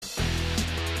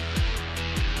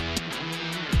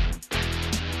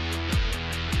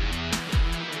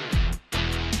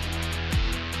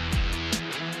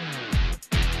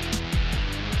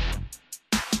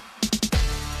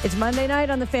It's Monday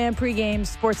night on the Fan pregame,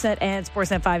 Sportsnet and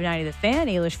Sportsnet 590 The Fan.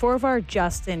 Eilish Forvar,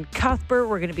 Justin Cuthbert.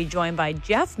 We're going to be joined by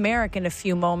Jeff Merrick in a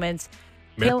few moments.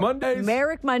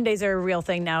 Merrick Mondays are a real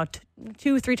thing now,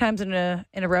 2-3 times in a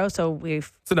row, so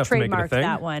we've trademarked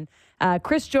that one.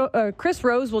 Chris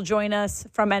Rose will join us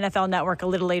from NFL Network a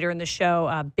little later in the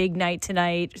show. Big night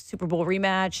tonight, Super Bowl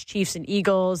rematch, Chiefs and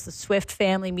Eagles, the Swift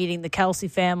family meeting the Kelsey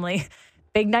family.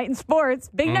 Big night in sports.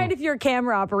 Big night if you're a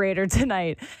camera operator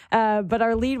tonight. But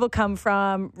our lead will come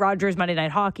from Rogers Monday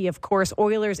Night Hockey, of course,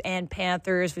 Oilers and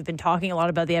Panthers. We've been talking a lot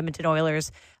about the Edmonton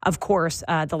Oilers, of course,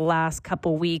 the last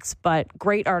couple weeks. But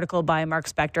great article by Mark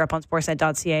Spector up on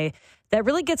sportsnet.ca that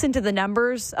really gets into the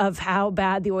numbers of how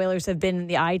bad the Oilers have been in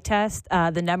the eye test.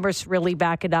 The numbers really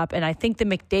back it up. And I think the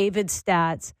McDavid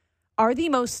stats are the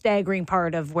most staggering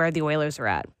part of where the Oilers are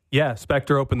at. Yeah,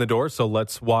 Spector opened the door, so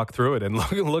let's walk through it and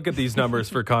look at these numbers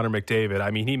for Connor McDavid. I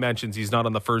mean, he mentions he's not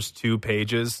on the first 2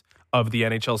 pages of the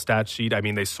NHL stat sheet. I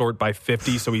mean, they sort by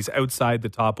 50, so he's outside the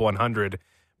top 100.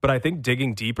 But I think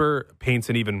digging deeper paints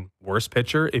an even worse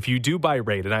picture. If you do by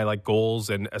rate, and I like goals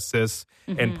and assists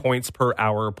and points per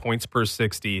hour, points per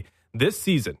 60, this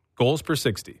season, goals per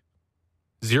 60,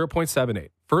 0.78.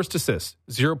 First assist,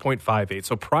 0.58.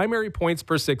 So primary points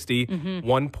per 60,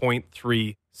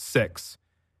 1.36.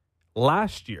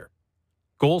 Last year,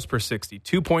 goals per 60,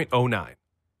 2.09.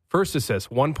 First assist,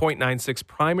 1.96.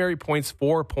 Primary points,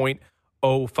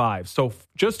 4.05. So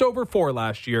just over 4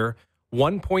 last year,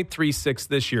 1.36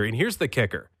 this year. And here's the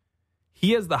kicker.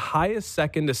 He has the highest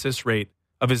second assist rate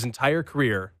of his entire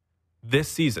career this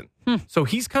season. So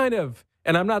he's kind of,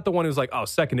 and I'm not the one who's like, oh,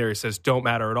 secondary assists don't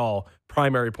matter at all.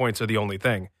 Primary points are the only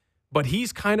thing. But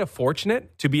he's kind of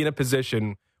fortunate to be in a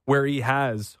position where he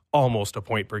has almost a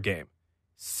point per game.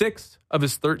 6 of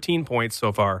his 13 points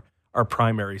so far are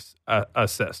primary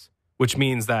assists, which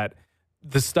means that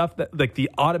the stuff that, like the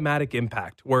automatic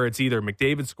impact, where it's either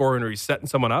McDavid scoring or he's setting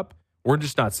someone up, we're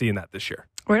just not seeing that this year.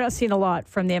 We're not seeing a lot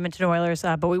from the Edmonton Oilers,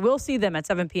 but we will see them at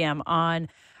 7 p.m. on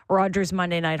Rogers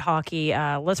Monday Night Hockey.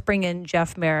 Let's bring in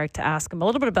Jeff Merrick to ask him a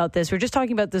little bit about this. We're just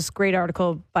talking about this great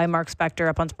article by Mark Spector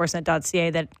up on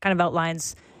Sportsnet.ca that kind of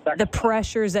outlines the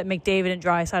pressures that McDavid and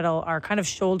Draisaitl are kind of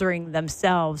shouldering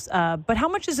themselves. But how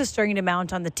much is this starting to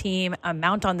mount on the team,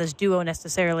 mount on this duo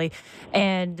necessarily?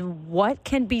 And what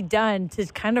can be done to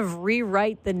kind of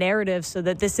rewrite the narrative so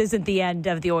that this isn't the end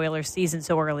of the Oilers season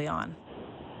so early on?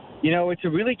 You know, it's a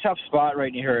really tough spot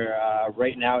right here,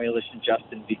 right now, Eilish and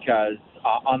Justin, because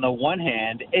on the one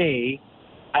hand, I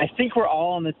think we're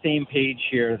all on the same page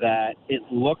here that it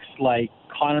looks like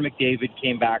Connor McDavid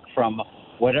came back from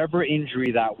whatever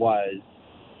injury that was.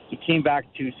 He came back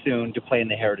too soon to play in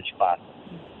the Heritage Classic.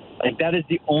 Like, that is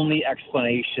the only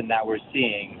explanation that we're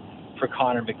seeing for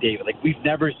Connor McDavid. Like, we've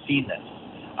never seen this.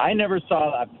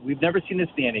 We've never seen this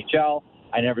in the NHL.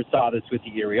 I never saw this with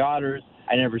the Erie Otters.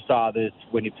 I never saw this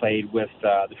when he played with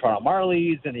the Toronto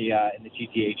Marlies in the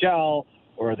GTHL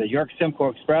or the York Simcoe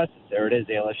Express. There it is,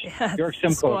 Eilish. Yeah, York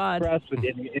Simcoe Express in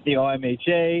the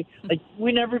OMHA. Like,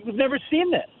 we've never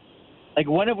seen this. Like,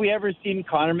 when have we ever seen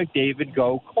Connor McDavid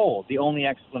go cold? The only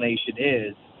explanation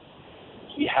is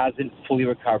he hasn't fully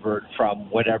recovered from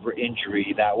whatever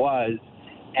injury that was,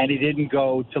 and he didn't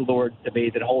go to Lourdes to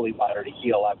bathe in holy water to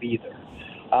heal up either.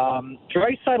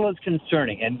 Draisaitl is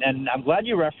concerning, and I'm glad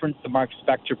you referenced the Mark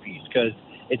Spector piece because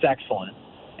it's excellent,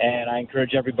 and I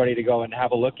encourage everybody to go and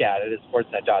have a look at it at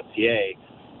sportsnet.ca.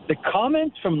 The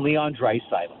comments from Leon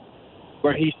Draisaitl,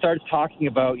 where he starts talking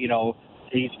about,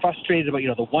 he's frustrated about,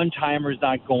 the one-timers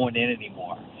not going in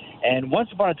anymore. And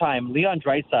once upon a time, Leon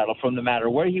Draisaitl, from no matter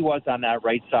where he was on that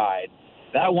right side,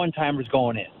 that one-timer's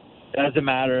going in. Doesn't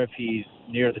matter if he's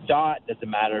near the dot. Doesn't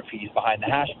matter if he's behind the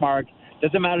hash mark.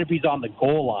 Doesn't matter if he's on the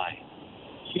goal line.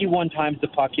 He one-times the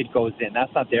puck, it goes in.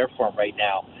 That's not there for him right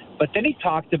now. But then he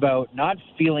talked about not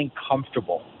feeling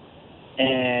comfortable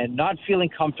and not feeling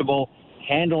comfortable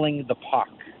handling the puck.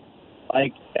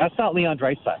 Like, that's not Leon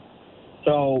Draisaitl.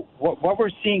 So what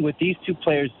we're seeing with these two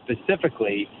players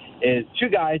specifically is two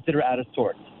guys that are out of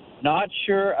sorts. Not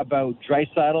sure about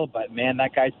Draisaitl, but, man,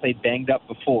 that guy's played banged up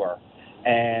before.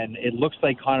 And it looks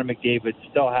like Connor McDavid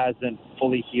still hasn't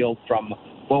fully healed from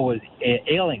what was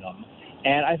ailing him.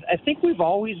 And I think we've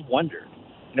always wondered,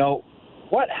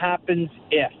 what happens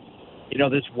if,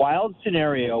 this wild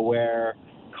scenario where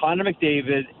Connor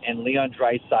McDavid and Leon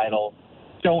Draisaitl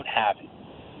don't have it.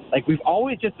 Like, we've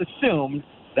always just assumed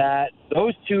that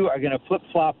those two are going to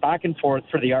flip-flop back and forth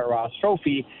for the Art Ross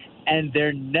Trophy, and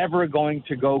they're never going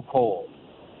to go cold.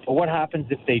 But what happens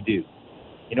if they do?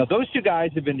 Those two guys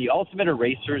have been the ultimate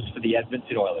erasers for the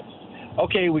Edmonton Oilers.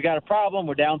 Okay, we got a problem.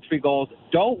 We're down 3 goals.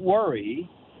 Don't worry.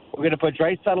 We're going to put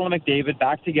Draisaitl and McDavid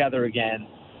back together again,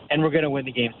 and we're going to win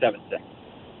the game 7-6.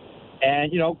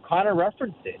 And, Connor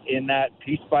referenced it in that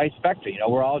piece by Spectre.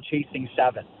 We're all chasing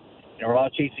 7. We're all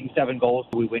chasing 7 goals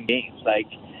so we win games. Like,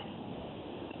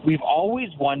 we've always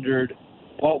wondered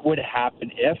what would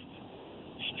happen if,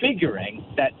 figuring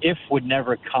that if would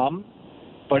never come,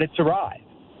 but it's arrived.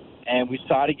 And we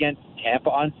saw it against Tampa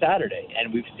on Saturday,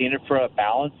 and we've seen it for a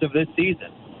balance of this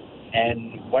season.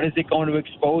 And what is it going to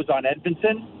expose on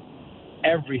Edmonton?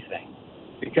 Everything.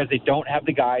 Because they don't have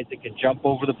the guys that can jump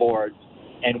over the boards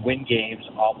and win games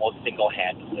almost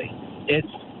single-handedly. It's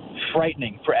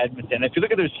frightening for Edmonton. If you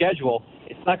look at their schedule,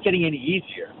 it's not getting any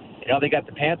easier. They got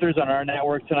the Panthers on our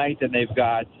network tonight, then they've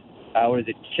got,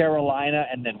 Carolina,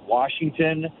 and then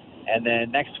Washington. And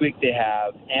then next week they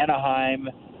have Anaheim,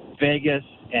 Vegas,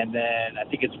 and then I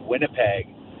think it's Winnipeg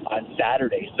on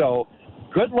Saturday. So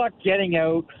good luck getting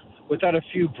out without a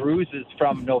few bruises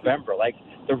from November. Like,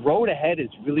 the road ahead is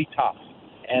really tough.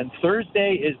 And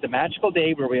Thursday is the magical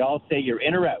day where we all say you're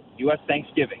in or out. U.S.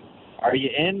 Thanksgiving. Are you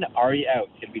in? Are you out?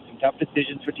 It's going to be some tough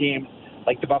decisions for teams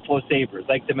like the Buffalo Sabres,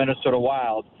 like the Minnesota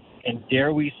Wild, and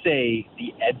dare we say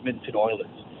the Edmonton Oilers.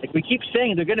 Like, we keep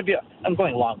saying they're going to be – I'm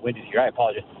going long-winded here. I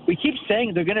apologize. We keep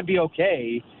saying they're going to be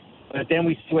okay, but then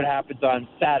we see what happens on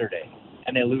Saturday,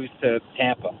 and they lose to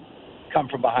Tampa, come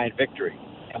from behind victory.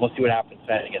 And we'll see what happens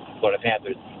then against the Florida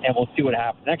Panthers. And we'll see what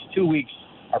happens. The next 2 weeks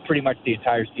are pretty much the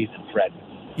entire season for Edmonton.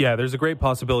 Yeah, there's a great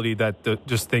possibility that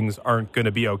just things aren't going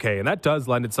to be okay. And that does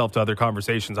lend itself to other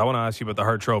conversations. I want to ask you about the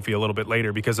Hart Trophy a little bit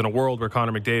later, because in a world where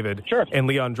Connor McDavid and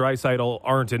Leon Draisaitl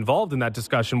aren't involved in that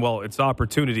discussion, well, it's an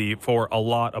opportunity for a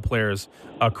lot of players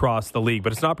across the league.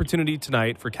 But it's an opportunity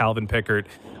tonight for Calvin Pickard.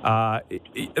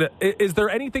 Is there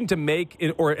anything to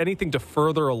make or anything to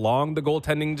further along the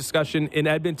goaltending discussion in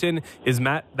Edmonton? Is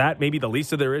that maybe the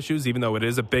least of their issues, even though it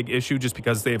is a big issue just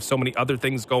because they have so many other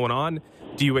things going on?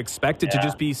 Do you expect it to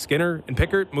just be Skinner and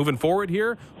Pickard moving forward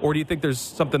here, or do you think there's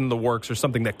something in the works or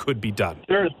something that could be done?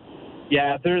 They're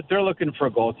looking for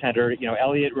a goaltender.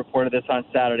 Elliott reported this on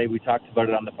Saturday. We talked about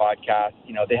it on the podcast.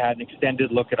 They had an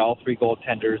extended look at all 3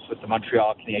 goaltenders with the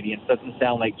Montreal Canadiens. Doesn't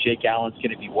sound like Jake Allen's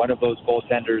going to be one of those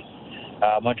goaltenders.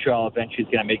 Montreal eventually is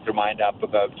going to make their mind up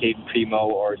about Caden Primo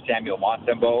or Samuel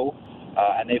Montembeault,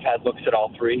 and they've had looks at all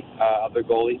 3 of their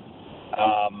goalies.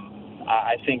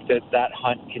 I think that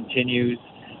hunt continues.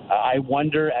 I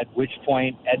wonder at which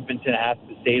point Edmonton has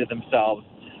to say to themselves,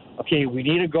 okay, we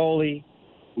need a goalie.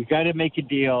 We got to make a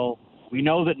deal. We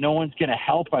know that no one's going to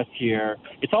help us here.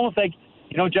 It's almost like,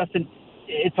 Justin,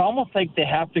 it's almost like they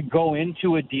have to go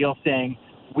into a deal saying,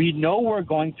 we know we're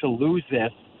going to lose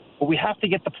this, but we have to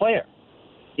get the player.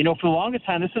 For the longest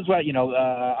time, this is what,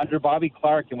 under Bobby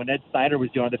Clark and when Ed Snyder was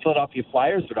doing it, the Philadelphia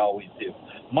Flyers would always do,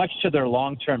 much to their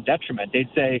long-term detriment. They'd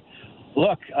say,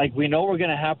 look, like, we know we're going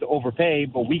to have to overpay,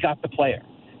 but we got the player.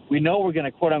 We know we're going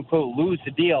to, quote-unquote, lose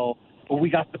the deal, but we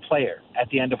got the player at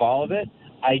the end of all of it.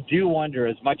 I do wonder,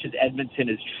 as much as Edmonton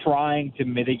is trying to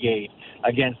mitigate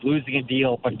against losing a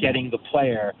deal but getting the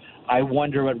player, I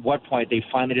wonder at what point they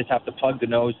finally just have to plug the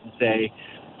nose and say,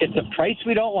 it's a price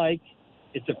we don't like,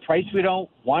 it's a price we don't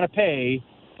want to pay,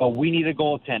 but we need a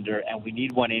goaltender, and we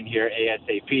need one in here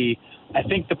ASAP. I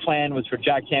think the plan was for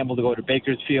Jack Campbell to go to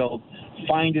Bakersfield,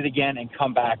 find it again, and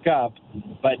come back up.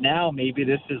 But now maybe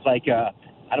this is like a,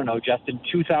 I don't know, Justin,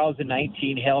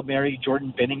 2019 Hail Mary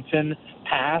Jordan Binnington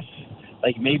pass.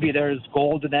 Like, maybe there's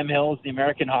gold in them hills in the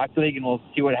American Hockey League, and we'll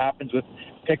see what happens with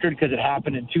Pickard, because it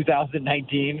happened in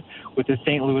 2019 with the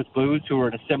St. Louis Blues, who were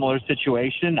in a similar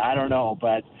situation. I don't know,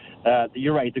 but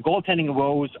you're right. The goaltending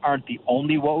woes aren't the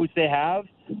only woes they have.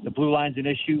 The blue line's an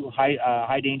issue,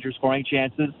 high danger scoring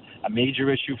chances, a major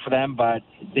issue for them, but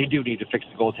they do need to fix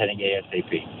the goaltending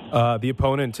ASAP. The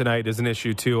opponent tonight is an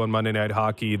issue, too, on Monday Night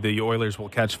Hockey. The Oilers will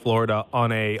catch Florida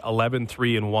on a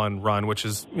 11-3-1 run, which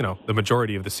is, the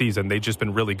majority of the season. They've just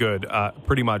been really good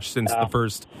pretty much since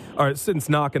since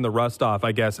knocking the rust off,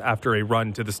 I guess, after a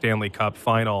run to the Stanley Cup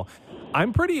final.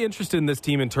 I'm pretty interested in this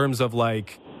team in terms of,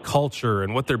 like, culture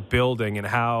and what they're building and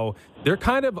how they're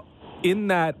kind of in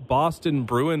that Boston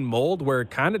Bruin mold where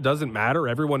it kind of doesn't matter.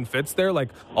 Everyone fits there. Like,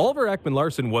 Oliver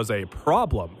Ekman-Larsson was a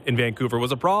problem in Vancouver,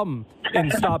 was a problem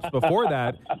in stops before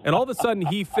that. And all of a sudden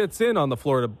he fits in on the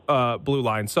Florida blue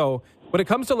line. So when it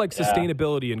comes to like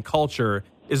sustainability and culture,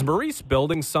 is Maurice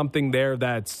building something there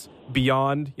that's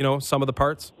beyond, some of the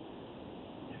parts?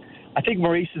 I think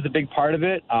Maurice is a big part of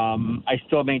it. I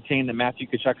still maintain that Matthew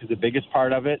Tkachuk is the biggest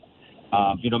part of it.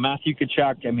 Matthew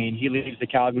Tkachuk, he leaves the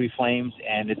Calgary Flames,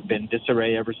 and it's been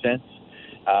disarray ever since.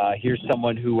 Here's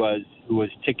someone who was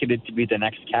ticketed to be the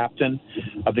next captain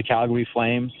of the Calgary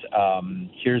Flames.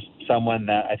 Here's someone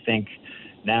that I think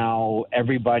Now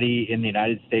everybody in the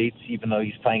United States, even though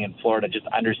he's playing in Florida, just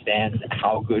understands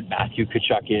how good Matthew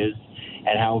Tkachuk is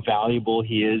and how valuable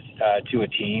he is to a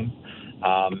team.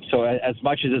 So as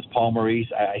much as it's Paul Maurice,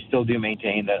 I still do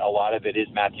maintain that a lot of it is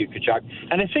Matthew Tkachuk.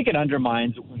 And I think it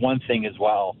undermines one thing as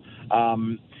well.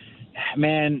 Who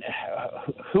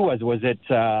was it?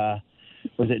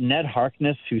 Was it Ned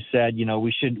Harkness who said,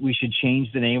 we should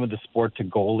change the name of the sport to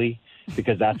goalie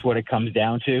because that's what it comes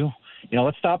down to?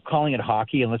 Let's stop calling it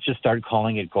hockey and let's just start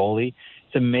calling it goalie.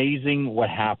 It's amazing what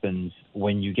happens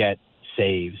when you get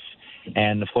saves.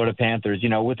 And the Florida Panthers,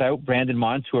 without Brandon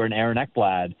Montour and Aaron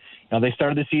Ekblad, they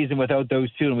started the season without those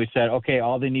two, and we said, okay,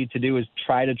 all they need to do is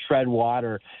try to tread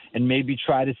water and maybe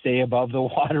try to stay above the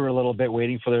water a little bit,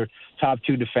 waiting for their top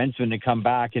two defensemen to come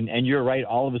back. And you're right,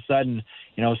 all of a sudden,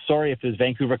 sorry if there's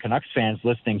Vancouver Canucks fans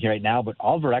listening here right now, but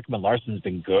Oliver Ekman-Larsson's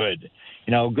been good.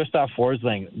 Gustav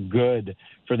Forsling, good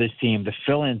for this team. The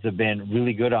fill-ins have been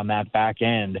really good on that back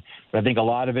end. But I think a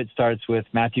lot of it starts with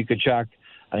Matthew Tkachuk.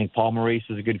 I think Paul Maurice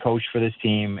is a good coach for this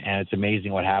team, and it's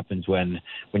amazing what happens when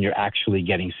you're actually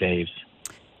getting saves.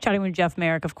 Chatting with Jeff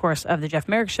Marek, of course, of The Jeff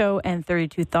Marek Show and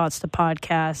 32 Thoughts, the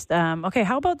podcast. Okay,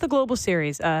 how about the Global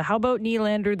Series? How about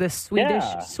Nylander, the Swedish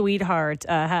sweetheart,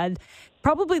 had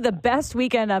probably the best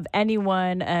weekend of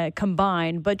anyone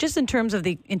combined, but just in terms of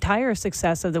the entire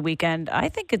success of the weekend, I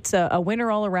think it's a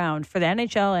winner all around for the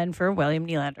NHL and for William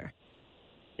Nylander.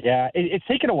 Yeah, it's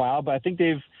taken a while, but I think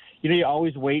they've, you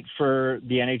always wait for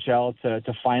the NHL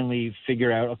to finally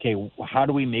figure out, okay, how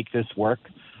do we make this work?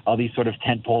 All these sort of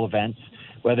tentpole events,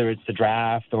 whether it's the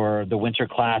draft or the Winter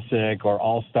Classic or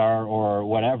All-Star or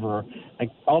whatever, like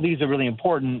all these are really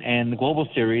important, and the Global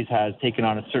Series has taken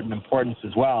on a certain importance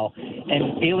as well.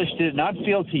 And Ailish, did it not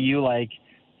feel to you like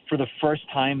for the first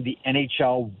time the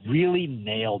NHL really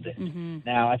nailed it? Mm-hmm.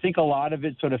 Now, I think a lot of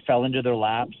it sort of fell into their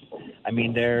laps. I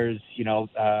mean, there's,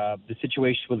 the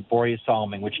situation with Borje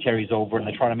Salming, which carries over, and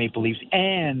the Toronto Maple Leafs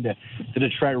and the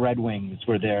Detroit Red Wings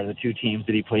were there, the two teams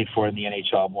that he played for in the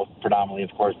NHL, most predominantly,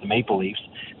 of course, the Maple Leafs,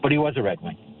 but he was a Red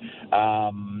Wing.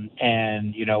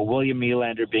 And William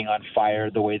Nylander being on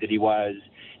fire the way that he was,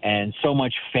 and so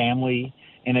much family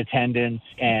in attendance,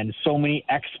 and so many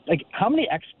how many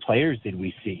ex-players did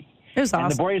we see? It was awesome.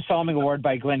 And the Borje Salming Award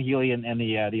by Glenn Healy and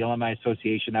the Alumni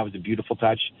Association, that was a beautiful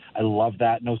touch. I love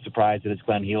that. No surprise that it's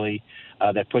Glenn Healy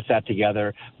that puts that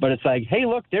together. But it's like, hey,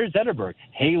 look, there's Zetterberg.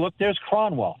 Hey, look, there's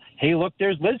Cronwall. Hey, look,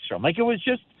 there's Lidstrom. It was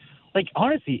just,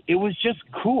 honestly, it was just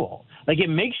cool. It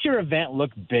makes your event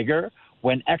look bigger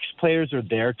when ex-players are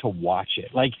there to watch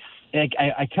it.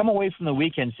 I come away from the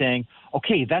weekend saying,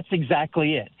 okay, that's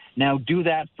exactly it. Now do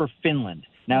that for Finland.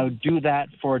 Now do that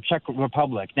for Czech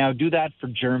Republic. Now do that for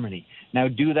Germany. Now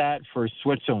do that for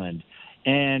Switzerland.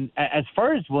 And as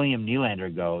far as William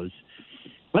Nylander goes,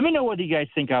 let me know whether you guys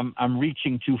think I'm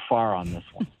reaching too far on this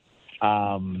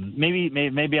one.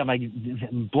 Maybe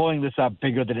I'm blowing this up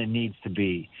bigger than it needs to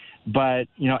be. But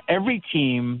every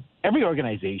team, every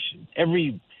organization,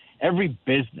 every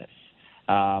business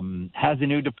has a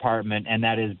new department, and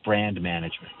that is brand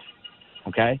management.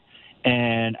 Okay.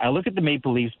 And I look at the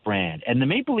Maple Leafs brand, and the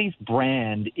Maple Leafs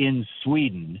brand in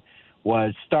Sweden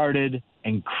was started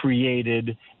and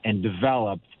created and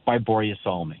developed by Borje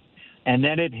Salming. And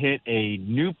then it hit a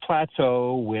new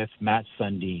plateau with Matt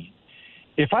Sundin.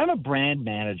 If I'm a brand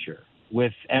manager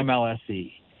with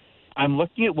MLSE, I'm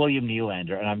looking at William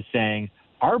Nylander and I'm saying,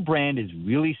 our brand is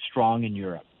really strong in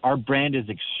Europe. Our brand is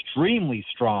extremely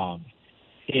strong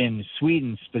in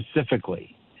Sweden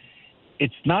specifically.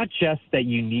 It's not just that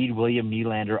you need William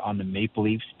Nylander on the Maple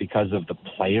Leafs because of the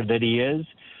player that he is,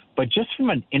 but just from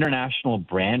an international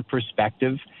brand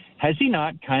perspective, has he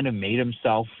not kind of made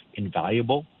himself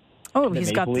invaluable? Oh,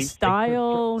 he's got the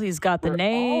style, he's got the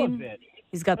name,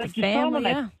 he's got the family,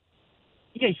 yeah.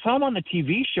 Yeah, you saw him on the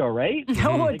TV show, right?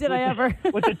 No, did I ever?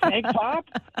 With the tank top?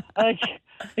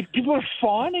 People are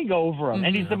fawning over him. Mm-hmm.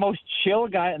 And he's the most chill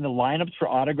guy, and the lineups for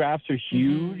autographs are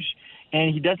huge. Mm-hmm.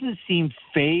 And he doesn't seem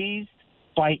fazed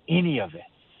by any of it.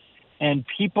 And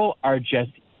people are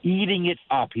just eating it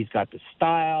up. He's got the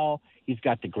style. He's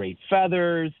got the great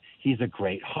feathers. He's a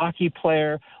great hockey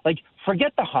player.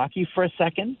 Forget the hockey for a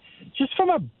second. Just from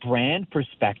a brand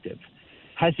perspective,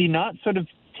 has he not sort of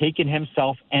taken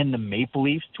himself and the Maple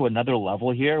Leafs to another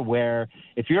level here, where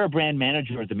if you're a brand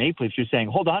manager at the Maple Leafs, you're saying,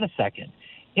 hold on a second.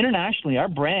 Internationally, our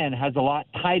brand has a lot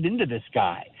tied into this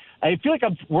guy. I feel like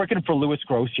I'm working for Louis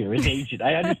Gross here, his agent.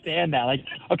 I understand that.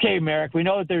 Okay, Marek, we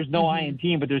know that there's no I in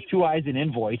team, but there's two I's in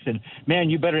invoice. And, man,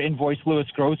 you better invoice Louis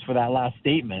Gross for that last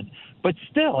statement. But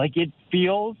still, it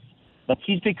feels like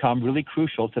he's become really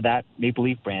crucial to that Maple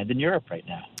Leaf brand in Europe right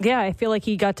now. Yeah, I feel like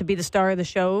he got to be the star of the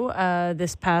show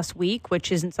this past week,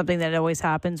 which isn't something that always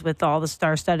happens with all the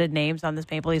star-studded names on this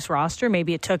Maple Leafs roster.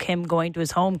 Maybe it took him going to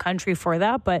his home country for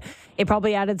that, but it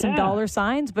probably added some dollar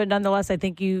signs. But nonetheless, I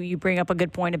think you bring up a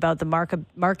good point about the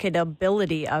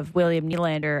marketability of William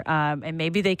Nylander, and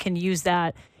maybe they can use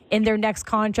that in their next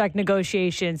contract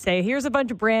negotiation. Say, here's a bunch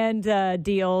of brand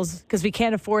deals because we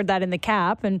can't afford that in the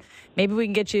cap, and maybe we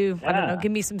can get you, I don't know,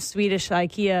 give me some Swedish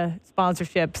IKEA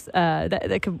sponsorships.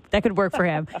 That could work for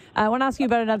him. I want to ask you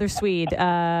about another Swede,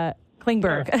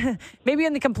 Klingberg. Maybe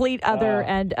on the complete other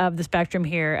end of the spectrum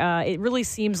here. It really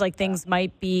seems like things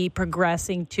might be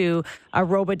progressing to a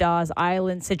Robidas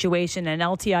Island situation, an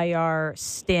LTIR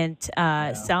stint.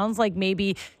 Sounds like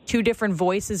maybe two different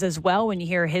voices as well when you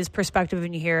hear his perspective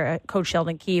and you hear Coach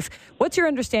Sheldon Keefe. What's your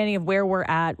understanding of where we're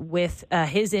at with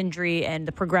his injury and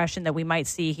the progression that we might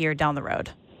see here down the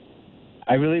road?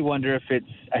 I really wonder if it's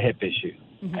a hip issue.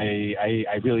 Mm-hmm.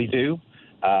 I really do.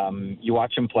 You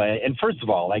watch him play, and first of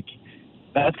all, like,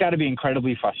 that's got to be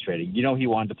incredibly frustrating. You know, he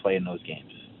wanted to play in those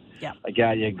games. Yeah. Like,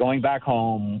 going back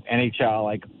home, NHL,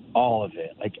 like, all of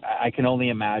it. Like, I can only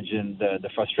imagine the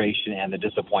frustration and the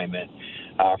disappointment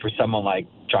for someone like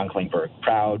John Klingberg.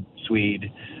 Proud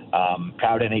Swede,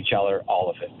 proud NHLer, all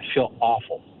of it. I feel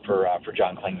awful for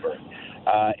John Klingberg.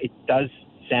 It does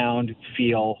sound,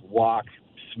 feel, walk,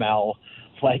 smell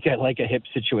like a hip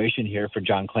situation here for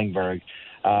John Klingberg,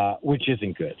 which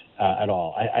isn't good at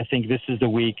all. I think this is the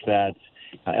week that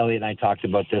Elliot and I talked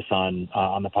about this on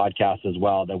the podcast as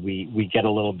well, that we get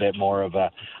a little bit more of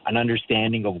an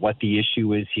understanding of what the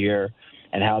issue is here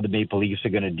and how the Maple Leafs are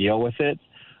going to deal with it.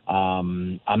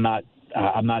 I'm not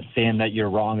saying that you're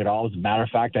wrong at all. As a matter of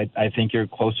fact, I think you're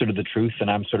closer to the truth than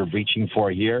I'm sort of reaching for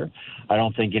here. I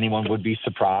don't think anyone would be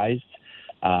surprised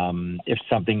if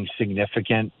something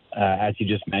significant, as you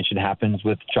just mentioned, happens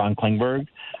with John Klingberg.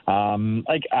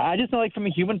 I just know, like, from a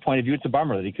human point of view, it's a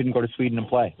bummer that he couldn't go to Sweden and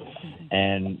play.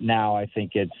 And now I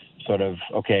think it's sort of,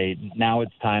 okay, now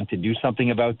it's time to do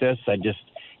something about this.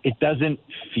 It doesn't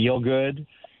feel good.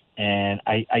 And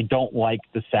I don't like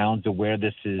the sounds of where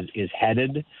this is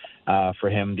headed for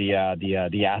him, the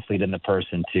athlete and the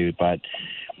person too. But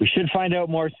we should find out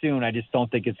more soon. I just don't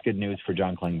think it's good news for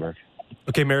John Klingberg.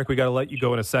 Okay, Merrick, we got to let you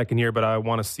go in a second here, but I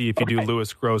want to see if you do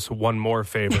Louis Gross one more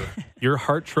favor. Your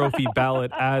Hart Trophy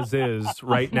ballot as is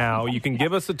right now. You can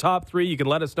give us a top three. You can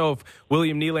let us know if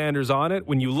William Nylander's on it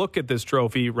when you look at this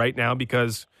trophy right now,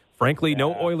 because, frankly,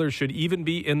 no Oilers should even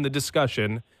be in the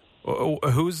discussion.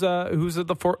 Who's at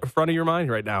the front of your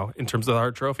mind right now in terms of the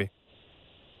Hart Trophy?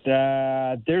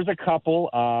 There's a couple.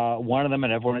 One of them,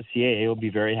 and everyone at CAA will be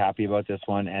very happy about this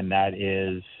one, and that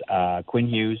is Quinn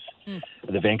Hughes,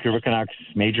 the Vancouver Canucks.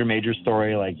 Major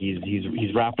story. Like,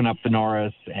 he's wrapping up the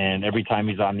Norris, and every time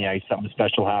he's on the ice, something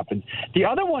special happens. The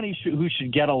other one who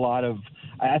should get a lot of,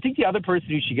 I think the other person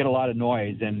who should get a lot of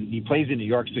noise, and he plays in New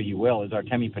York, so he will, is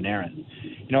Artemi Panarin.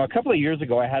 You know, a couple of years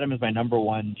ago, I had him as my number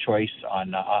one choice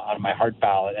on my Hart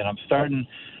ballot, and I'm starting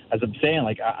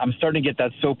to get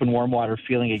that soap and warm water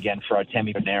feeling again for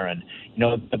Artemi Panarin. You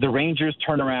know, the Rangers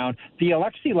turnaround, the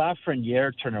Alexis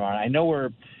Lafreniere turnaround. I know we're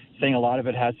saying a lot of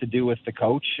it has to do with the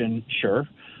coach, and sure,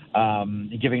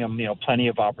 giving him, plenty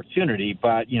of opportunity.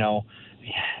 But,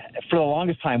 for the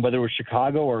longest time, whether it was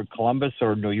Chicago or Columbus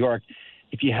or New York,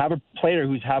 if you have a player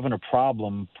who's having a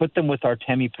problem, put them with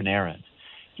Artemi Panarin.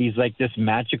 He's like this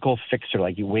magical fixer.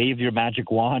 Like, you wave your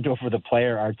magic wand over the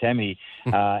player, Artemi,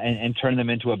 and turn them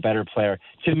into a better player.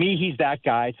 To me, he's that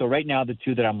guy. So right now, the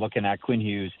two that I'm looking at, Quinn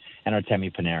Hughes and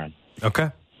Artemi Panarin. Okay.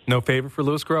 No favor for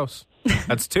Louis Gross.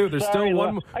 That's two. There's still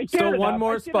one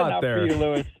more spot there.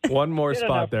 One more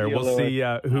spot there. We'll see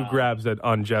who grabs it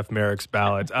on Jeff Merrick's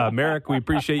ballot. Merrick, we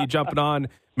appreciate you jumping on.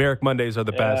 Merrick Mondays are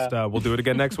the best. We'll do it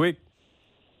again next week.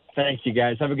 Thank you,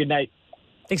 guys. Have a good night.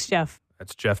 Thanks, Jeff.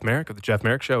 That's Jeff Merrick of the Jeff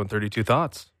Merrick Show and 32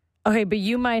 Thoughts. Okay, but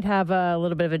you might have a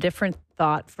little bit of a different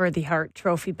thought for the Hart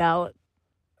Trophy ballot.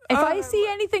 If I see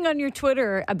anything on your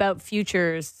Twitter about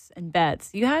futures and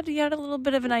bets, you had a little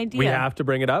bit of an idea. We have to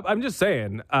bring it up. I'm just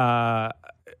saying,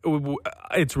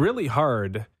 it's really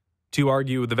hard to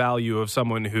argue the value of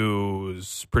someone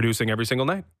who's producing every single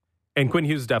night. And Quinn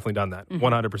Hughes has definitely done that,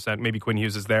 100%. Maybe Quinn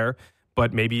Hughes is there.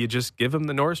 But maybe you just give him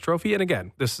the Norris Trophy. And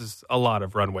again, this is a lot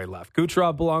of runway left.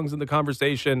 Kucherov belongs in the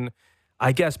conversation.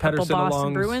 I guess Pettersson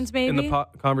belongs in the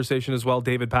conversation as well.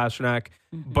 David Pastrnak.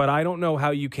 But I don't know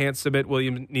how you can't submit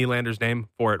William Nylander's name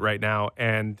for it right now.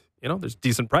 And, there's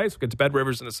decent price. We'll get to Bet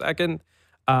Rivers in a second.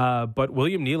 But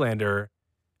William Nylander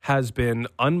has been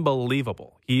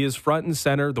unbelievable. He is front and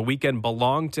center. The weekend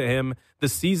belonged to him. The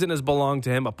season has belonged to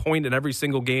him. A point in every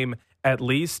single game at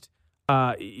least.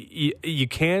 You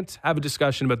can't have a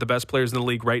discussion about the best players in the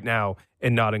league right now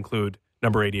and not include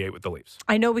number 88 with the Leafs.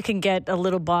 I know we can get a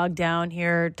little bogged down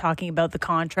here talking about the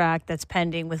contract that's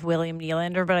pending with William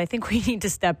Nylander, but I think we need to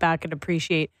step back and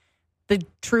appreciate the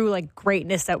true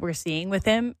greatness that we're seeing with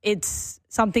him. It's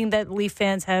something that Leaf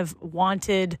fans have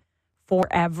wanted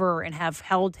forever and have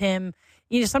held him,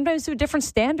 sometimes to a different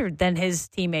standard than his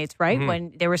teammates, right? Mm-hmm.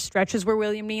 When there were stretches where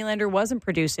William Nylander wasn't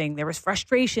producing, there was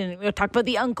frustration. We'll talk about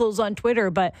the uncles on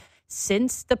Twitter, but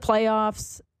since the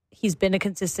playoffs, he's been a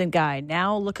consistent guy.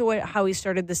 Now look at how he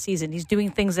started the season. He's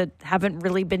doing things that haven't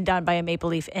really been done by a Maple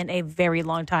Leaf in a very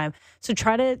long time. So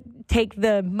try to take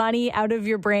the money out of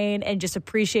your brain and just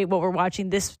appreciate what we're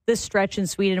watching. This stretch in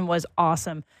Sweden was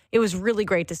awesome. It was really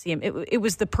great to see him. It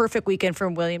was the perfect weekend for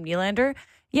William Nylander.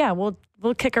 Yeah, we'll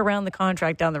kick around the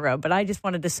contract down the road, but I just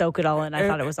wanted to soak it all in. I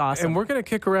thought it was awesome. And we're going to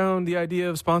kick around the idea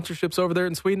of sponsorships over there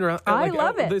in Sweden. I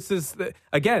love it. This is,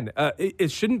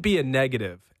 it shouldn't be a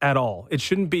negative at all. It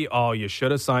shouldn't be, you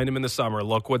should have signed him in the summer.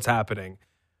 Look what's happening.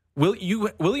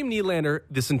 William Nylander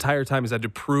this entire time has had to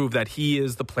prove that he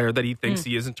is the player that he thinks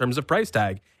he is in terms of price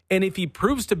tag. And if he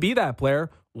proves to be that player,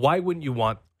 why wouldn't you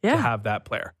want to have that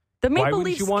player? The Maple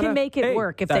Leafs can make it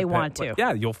work if they want to.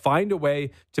 Yeah, you'll find a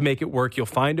way to make it work. You'll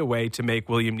find a way to make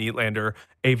William Nylander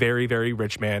a very, very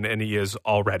rich man, and he is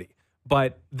already.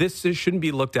 But this shouldn't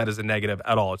be looked at as a negative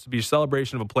at all. It should be a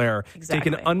celebration of a player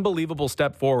taking an unbelievable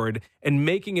step forward and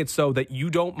making it so that you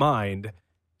don't mind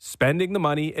spending the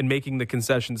money and making the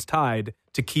concessions tied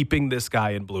to keeping this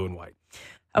guy in blue and white.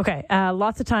 Okay,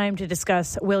 lots of time to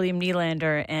discuss William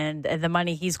Nylander and the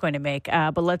money he's going to make.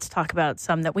 But let's talk about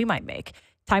some that we might make.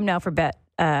 Time now for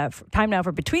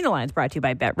Between the Lines, brought to you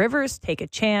by Bet Rivers. Take a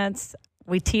chance.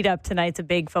 We teed up tonight's a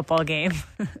big football game.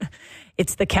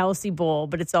 It's the Kelsey Bowl,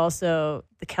 but it's also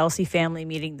the Kelsey family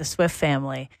meeting the Swift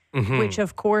family, which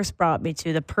of course brought me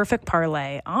to the perfect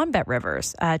parlay on Bet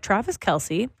Rivers. Travis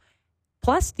Kelsey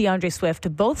plus DeAndre Swift to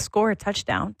both score a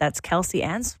touchdown. That's Kelsey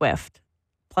and Swift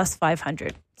plus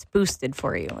 500. It's boosted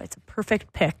for you. It's a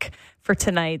perfect pick for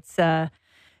tonight's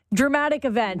dramatic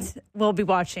event we'll be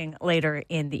watching later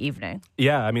in the evening.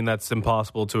 Yeah, I mean, that's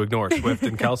impossible to ignore. Swift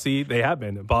and Kelsey, they have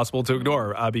been impossible to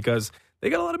ignore because they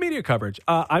got a lot of media coverage.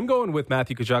 I'm going with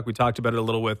Matthew Tkachuk. We talked about it a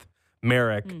little with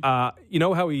Merrick. You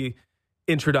know how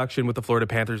introduction with the Florida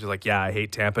Panthers is like, yeah, I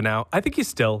hate Tampa now. I think he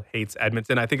still hates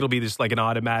Edmonton. I think it'll be just like an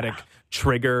automatic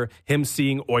trigger, him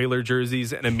seeing Oiler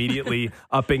jerseys and immediately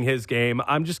upping his game.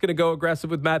 I'm just going to go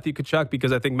aggressive with Matthew Tkachuk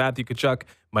because I think Matthew Tkachuk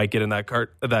might get in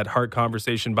that heart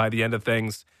conversation by the end of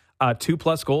things.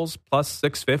 2+ goals plus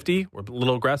 650. We're a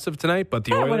little aggressive tonight, but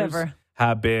the Oilers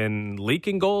have been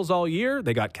leaking goals all year.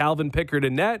 They got Calvin Pickard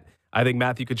in net. I think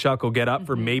Matthew Tkachuk will get up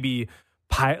for maybe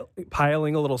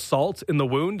piling a little salt in the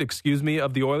wound,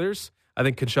 of the Oilers. I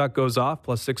think Tkachuk goes off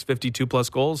plus 650,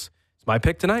 2+ goals. It's my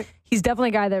pick tonight. He's definitely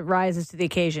a guy that rises to the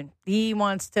occasion. He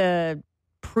wants to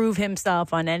prove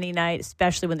himself on any night,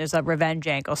 especially when there's a revenge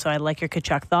angle. So I like your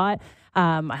Tkachuk thought.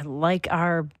 I like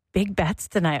our big bets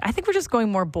tonight. I think we're just going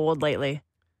more bold lately.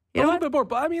 A little bit more.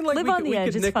 I mean, we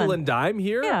could nickel and dime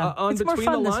here on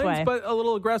Between the Lines, but a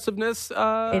little aggressiveness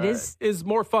is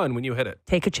more fun when you hit it.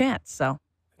 Take a chance. So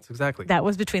exactly. That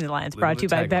was Between the Lines, brought to you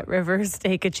by Bet Rivers.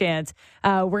 Take a chance.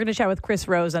 We're going to chat with Chris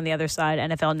Rose on the other side,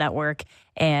 NFL Network,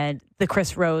 and the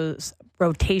Chris Rose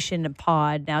rotation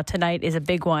pod. Now, tonight is a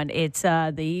big one. It's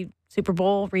the Super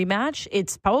Bowl rematch.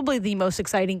 It's probably the most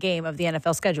exciting game of the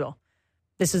NFL schedule.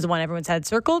 This is the one everyone's had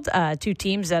circled. Two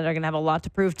teams that are going to have a lot to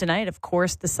prove tonight. Of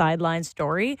course, the sideline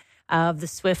story of the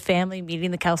Swift family meeting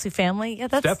the Kelsey family. Yeah,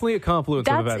 that's definitely a confluence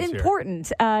of events here. That's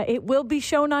important. It will be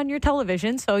shown on your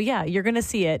television. So, yeah, you're going to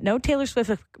see it. No Taylor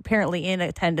Swift apparently in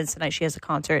attendance tonight. She has a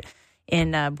concert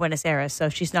in Buenos Aires, so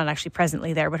she's not actually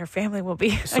presently there, but her family will be.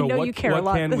 So I know you care a lot.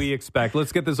 What can we expect?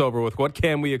 Let's get this over with. What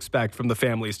can we expect from the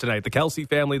families tonight? The Kelsey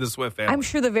family, the Swift family. I'm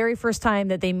sure the very first time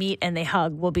that they meet and they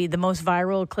hug will be the most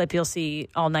viral clip you'll see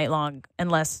all night long,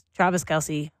 unless Travis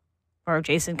Kelsey or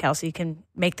Jason Kelsey can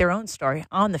make their own story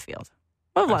on the field.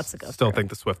 Well, lots to go through. Still think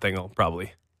the Swift thing will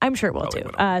probably. I'm sure it will too.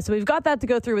 So we've got that to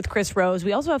go through with Chris Rose.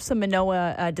 We also have some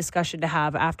Manoah discussion to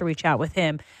have after we chat with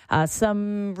him.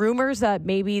 Some rumors that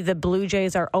maybe the Blue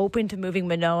Jays are open to moving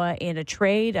Manoah in a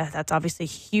trade. That's obviously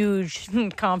huge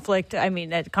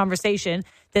conversation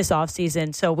this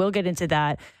offseason. So we'll get into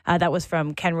that. That was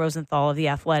from Ken Rosenthal of The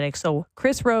Athletic. So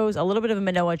Chris Rose, a little bit of a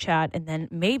Manoah chat, and then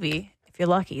maybe, if you're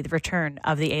lucky, the return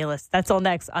of the A-List. That's all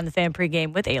next on the Fan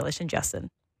Pregame with Ailish and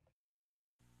Justin.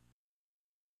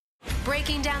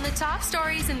 Breaking down the top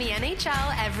stories in the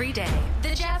NHL every day.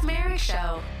 The Jeff Merrick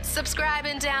Show. Subscribe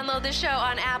and download the show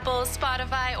on Apple,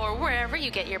 Spotify, or wherever you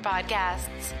get your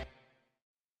podcasts.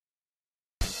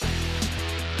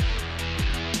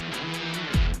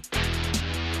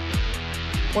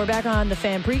 We're back on the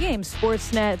Fan pregame,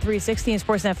 Sportsnet 360 and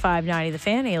Sportsnet 590. The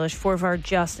Fan, Eilish Forvar,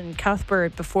 Justin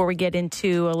Cuthbert. Before we get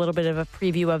into a little bit of a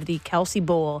preview of the Kelsey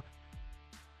Bowl,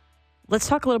 let's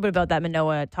talk a little bit about that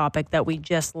Manoah topic that we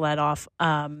just let off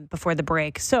before the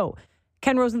break. So,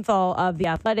 Ken Rosenthal of The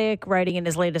Athletic, writing in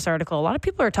his latest article, a lot of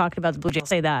people are talking about the Blue Jays.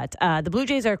 Say that. The Blue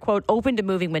Jays are, quote, open to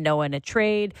moving Manoah in a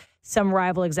trade. Some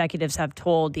rival executives have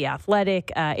told The Athletic.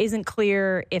 Isn't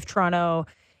clear if Toronto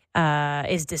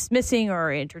is dismissing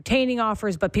or entertaining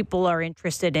offers, but people are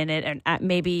interested in it. And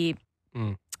maybe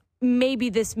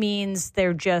this means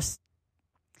they're just,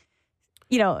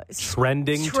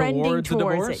 trending towards a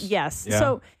divorce. It. Yes. Yeah.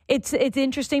 So it's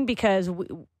interesting because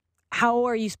how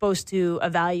are you supposed to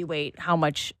evaluate how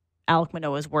much Alek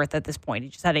Manoah is worth at this point? He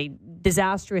just had a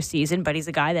disastrous season, but he's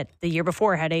a guy that the year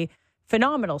before had a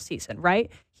phenomenal season,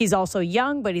 right? He's also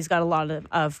young, but he's got a lot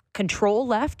of control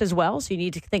left as well. So you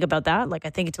need to think about that. Like, I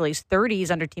think until he's 30,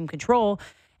 he's under team control.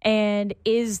 And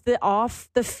is the off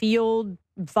the field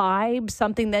vibe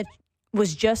something that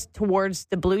was just towards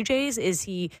the Blue Jays? Is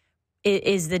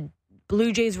the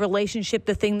Blue Jays relationship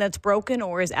the thing that's broken,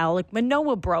 or is Alek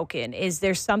Manoah broken? Is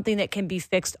there something that can be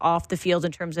fixed off the field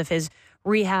in terms of his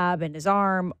rehab and his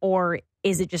arm, or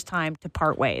is it just time to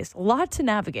part ways? A lot to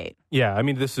navigate. Yeah, I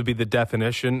mean, this would be the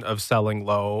definition of selling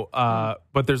low.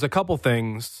 But there's a couple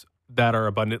things that are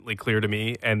abundantly clear to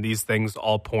me, and these things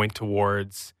all point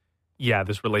towards,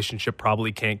 this relationship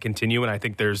probably can't continue. And I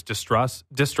think there's distrust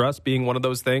being one of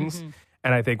those things. Mm-hmm.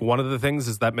 And I think one of the things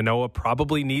is that Manoah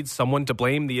probably needs someone to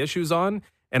blame the issues on.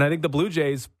 And I think the Blue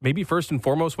Jays, maybe first and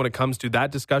foremost when it comes to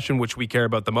that discussion, which we care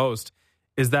about the most,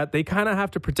 is that they kind of have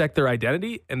to protect their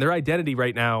identity. And their identity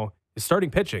right now is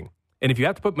starting pitching. And if you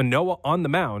have to put Manoah on the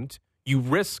mound, you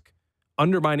risk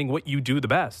undermining what you do the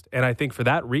best. And I think for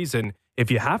that reason, if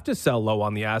you have to sell low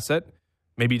on the asset,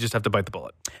 maybe you just have to bite the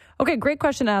bullet. Okay, great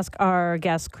question to ask our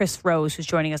guest, Chris Rose, who's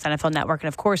joining us on NFL Network, and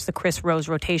of course, the Chris Rose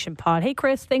Rotation Pod. Hey,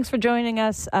 Chris, thanks for joining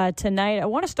us tonight. I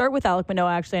want to start with Alek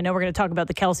Manoah, actually. I know we're going to talk about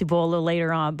the Kelsey Bowl a little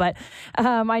later on, but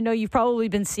I know you've probably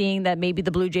been seeing that maybe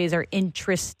the Blue Jays are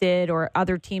interested or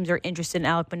other teams are interested in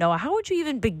Alek Manoah. How would you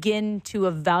even begin to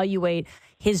evaluate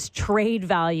his trade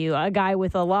value, a guy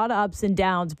with a lot of ups and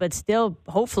downs, but still,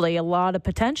 hopefully, a lot of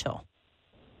potential?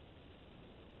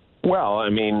 Well,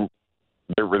 I mean,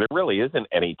 there really isn't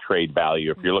any trade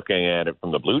value if you're looking at it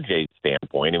from the Blue Jays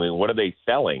standpoint. I mean, what are they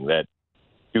selling? That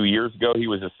 2 years ago he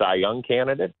was a Cy Young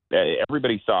candidate?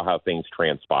 Everybody saw how things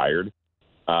transpired.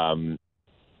 And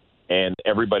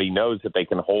everybody knows that they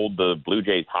can hold the Blue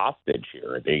Jays hostage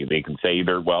here. They can say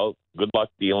either, well, good luck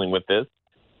dealing with this,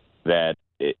 that,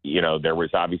 there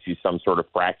was obviously some sort of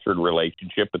fractured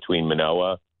relationship between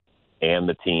Manoah and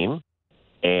the team.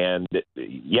 And,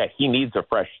 he needs a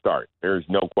fresh start. There's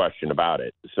no question about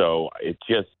it. So it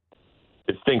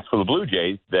stinks for the Blue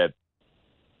Jays that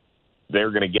they're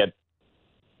going to get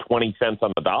 20 cents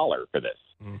on the dollar for this.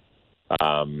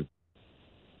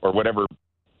 Or whatever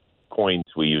coins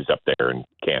we use up there in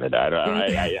Canada.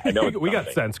 I know we got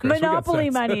sense, Chris. Monopoly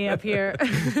money up here.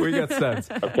 We got sense.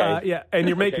 Okay. And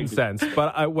you're making sense.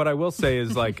 But what I will say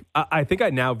is, like, I think I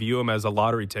now view him as a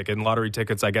lottery ticket, and lottery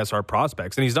tickets, I guess, are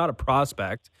prospects. And he's not a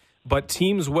prospect, but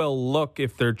teams will look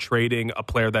if they're trading a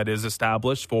player that is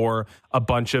established for a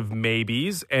bunch of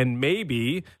maybes, and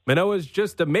maybe Manoah is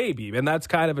just a maybe, and that's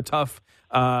kind of a tough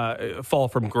fall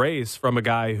from grace from a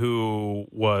guy who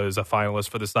was a finalist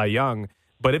for the Cy Young.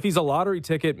 But if he's a lottery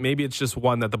ticket, maybe it's just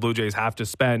one that the Blue Jays have to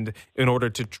spend in order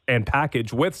to and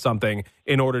package with something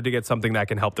in order to get something that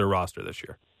can help their roster this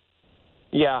year.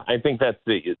 Yeah, I think that's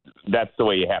the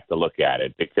way you have to look at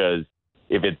it, because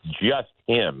if it's just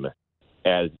him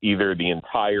as either the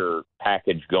entire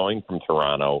package going from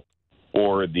Toronto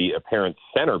or the apparent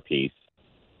centerpiece,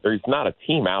 there's not a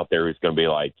team out there who's going to be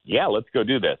like, yeah, let's go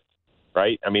do this,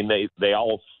 right? I mean, they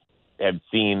all have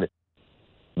seen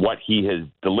what he has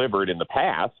delivered in the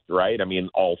past, right? I mean,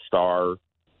 all-star,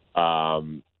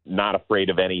 not afraid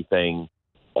of anything,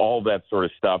 all that sort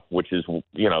of stuff, which is,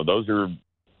 those are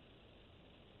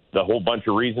the whole bunch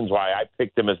of reasons why I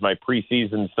picked him as my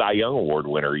preseason Cy Young Award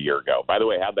winner a year ago. By the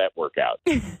way, how'd that work out?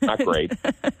 Not great.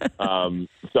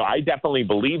 So I definitely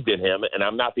believed in him, and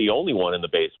I'm not the only one in the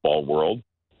baseball world,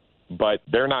 but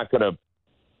they're not going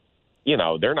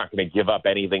to give up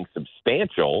anything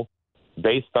substantial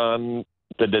based on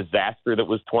the disaster that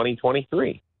was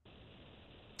 2023.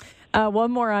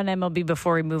 One more on MLB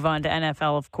before we move on to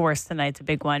NFL. Of course, tonight's a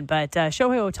big one. But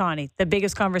Shohei Ohtani, the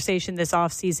biggest conversation this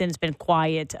offseason, has been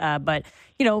quiet. But,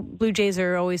 Blue Jays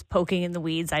are always poking in the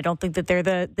weeds. I don't think that they're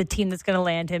the team that's going to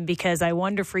land him, because I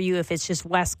wonder for you if it's just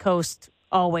West Coast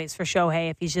always for Shohei,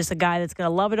 if he's just a guy that's going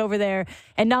to love it over there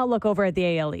and not look over at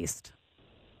the AL East.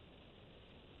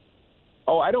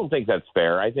 Oh, I don't think that's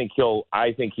fair. I think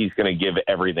he's going to give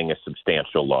everything a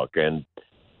substantial look. And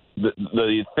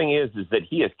the thing is that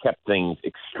he has kept things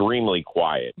extremely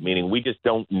quiet, meaning we just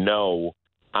don't know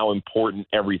how important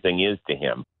everything is to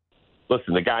him.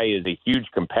 Listen, the guy is a huge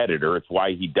competitor. It's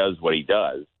why he does what he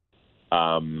does.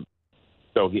 I'm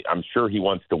sure he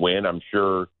wants to win. I'm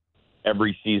sure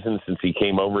every season since he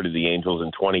came over to the Angels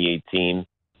in 2018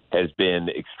 has been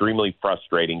extremely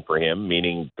frustrating for him,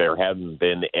 meaning there haven't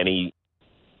been any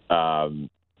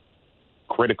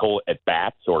critical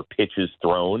at-bats or pitches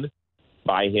thrown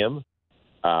by him.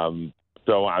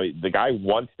 The guy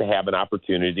wants to have an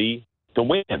opportunity to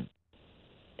win.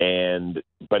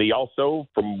 But he also,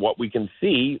 from what we can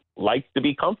see, likes to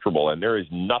be comfortable, and there is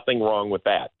nothing wrong with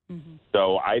that. Mm-hmm.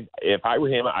 So if I were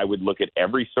him, I would look at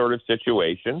every sort of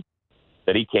situation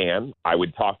that he can. I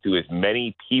would talk to as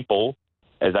many people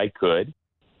as I could.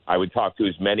 I would talk to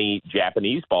as many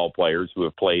Japanese ball players who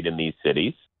have played in these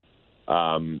cities,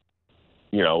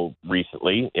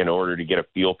 recently, in order to get a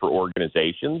feel for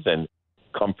organizations and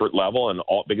comfort level and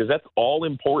all, because that's all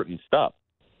important stuff.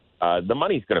 The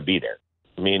money's going to be there.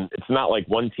 I mean, it's not like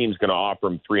one team's going to offer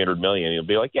him $300 million. And he'll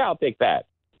be like, yeah, I'll take that,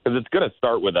 because it's going to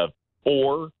start with a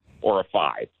 4 or a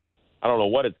 5. I don't know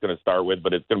what it's going to start with,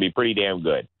 but it's going to be pretty damn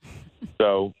good.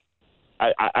 So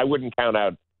I wouldn't count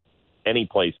out any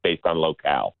place based on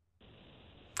locale.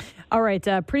 All right.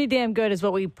 Pretty damn good is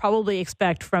what we probably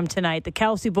expect from tonight. The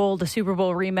Kelsey Bowl, the Super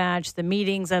Bowl rematch, the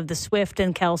meetings of the Swift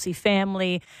and Kelsey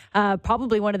family.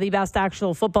 Probably one of the best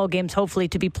actual football games, hopefully,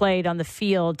 to be played on the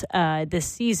field this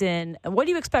season. What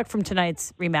do you expect from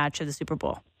tonight's rematch of the Super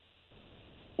Bowl?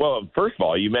 Well, first of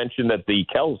all, you mentioned that the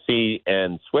Kelsey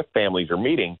and Swift families are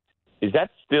meeting. Is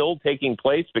that still taking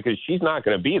place? Because she's not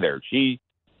going to be there. She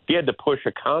had to push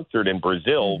a concert in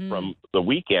Brazil from the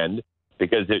weekend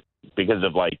because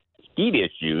of heat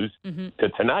issues to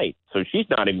tonight. So she's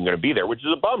not even going to be there, which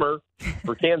is a bummer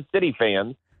for Kansas City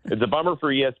fans. It's a bummer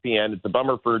for ESPN. It's a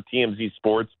bummer for TMZ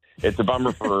Sports. It's a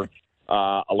bummer for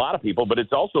a lot of people, but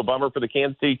it's also a bummer for the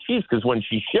Kansas City Chiefs, because when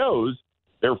she shows,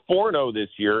 they're 4-0 this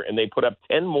year, and they put up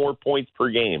 10 more points per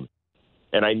game.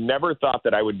 And I never thought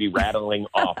that I would be rattling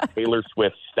off Taylor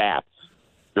Swift's stats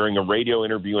during a radio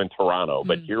interview in Toronto,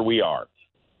 but here we are.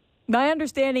 My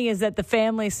understanding is that the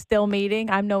family's still meeting.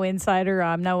 I'm no insider.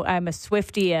 I'm a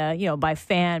Swiftie, by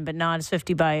fan, but not a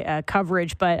Swiftie by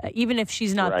coverage. But even if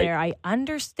she's not there, I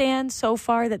understand so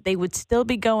far that they would still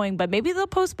be going. But maybe they'll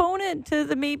postpone it to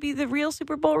the real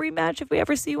Super Bowl rematch if we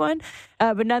ever see one.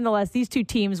 But nonetheless, these two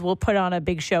teams will put on a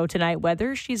big show tonight,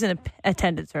 whether she's in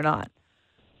attendance or not.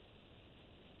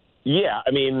 Yeah,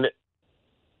 I mean,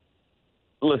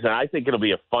 listen, I think it'll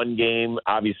be a fun game.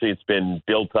 Obviously, it's been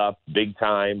built up big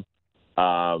time.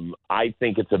 I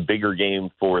think it's a bigger game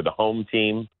for the home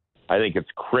team. I think it's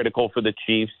critical for the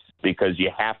Chiefs because you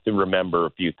have to remember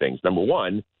a few things. Number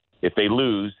one, if they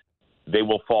lose, they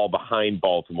will fall behind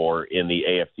Baltimore in the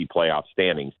AFC playoff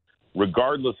standings.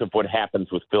 Regardless of what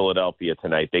happens with Philadelphia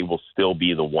tonight, they will still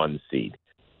be the 1 seed,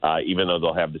 even though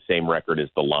they'll have the same record as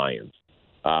the Lions.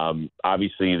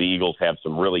 Obviously, the Eagles have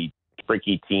some really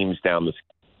tricky teams down the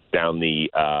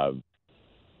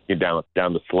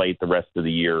slate the rest of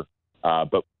the year.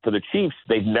 But for the Chiefs,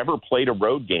 they've never played a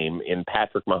road game in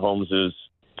Patrick Mahomes'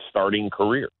 starting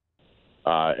career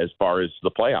as far as the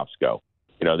playoffs go.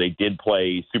 They did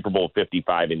play Super Bowl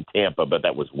 55 in Tampa, but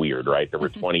that was weird, right? There were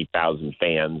 20,000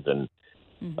 fans, and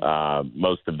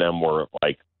most of them were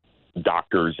like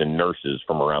doctors and nurses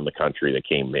from around the country that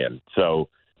came in. So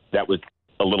that was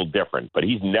a little different. But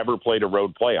he's never played a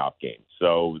road playoff game.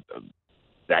 So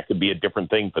that could be a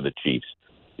different thing for the Chiefs.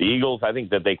 The Eagles, I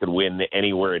think that they could win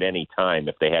anywhere at any time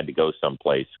if they had to go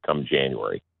someplace come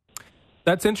January.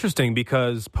 That's interesting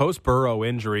because post-Burrow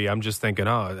injury, I'm just thinking,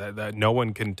 that no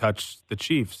one can touch the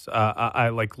Chiefs. I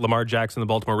like Lamar Jackson. The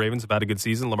Baltimore Ravens have had a good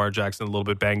season. Lamar Jackson a little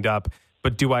bit banged up.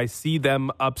 But do I see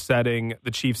them upsetting the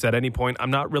Chiefs at any point?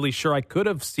 I'm not really sure. I could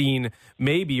have seen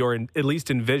maybe, or at least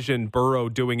envisioned Burrow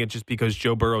doing it just because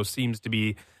Joe Burrow seems to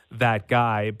be that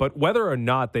guy. But whether or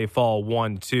not they fall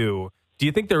 1-2, do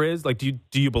you think there is, do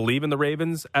you believe in the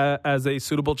Ravens as a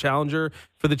suitable challenger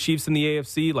for the Chiefs in the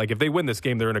AFC? Like, if they win this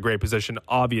game, they're in a great position,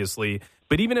 obviously.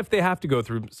 But even if they have to go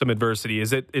through some adversity,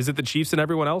 is it the Chiefs and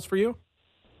everyone else for you?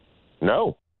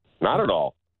 No, not at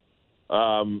all.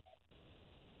 I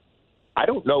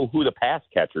don't know who the pass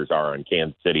catchers are in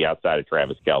Kansas City outside of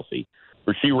Travis Kelce.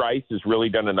 Rashee Rice has really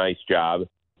done a nice job,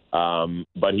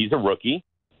 but he's a rookie.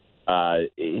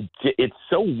 It's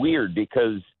so weird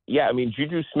because,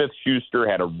 Juju Smith-Schuster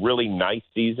had a really nice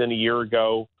season a year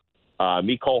ago.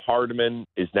 Mecole Hardman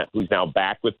who's now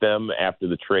back with them after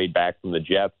the trade back from the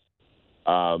Jets.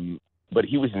 but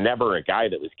he was never a guy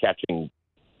that was catching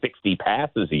 60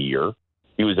 passes a year.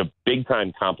 He was a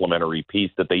big-time complementary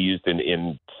piece that they used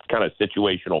in kind of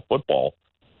situational football.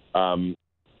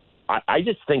 I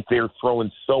just think they're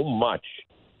throwing so much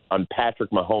on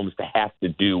Patrick Mahomes to have to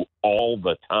do all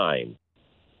the time.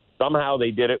 Somehow they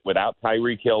did it without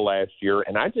Tyreek Hill last year,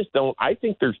 and I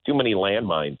think there's too many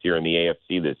landmines here in the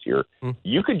AFC this year.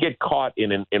 You could get caught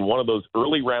in one of those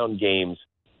early round games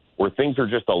where things are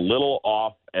just a little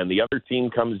off and the other team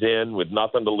comes in with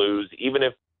nothing to lose, even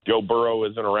if Joe Burrow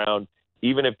isn't around,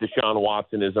 even if Deshaun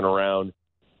Watson isn't around.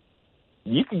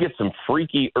 You could get some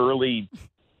freaky early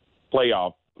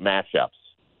playoff matchups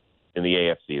in the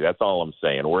AFC. That's all I'm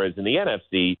saying. Whereas in the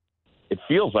NFC, it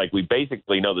feels like we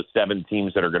basically know the 7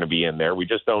 teams that are going to be in there. We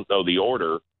just don't know the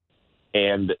order.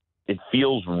 And it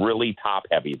feels really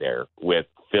top-heavy there with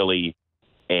Philly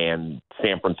and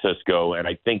San Francisco. And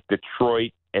I think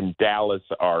Detroit and Dallas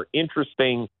are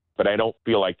interesting, but I don't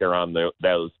feel like they're on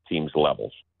those teams'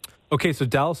 levels. Okay, so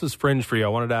Dallas is fringe for you. I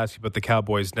wanted to ask you about the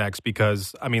Cowboys next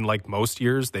because, I mean, like most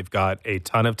years, they've got a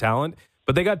ton of talent.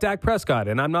 But they got Dak Prescott,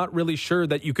 and I'm not really sure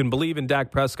that you can believe in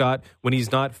Dak Prescott when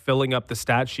he's not filling up the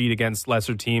stat sheet against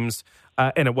lesser teams.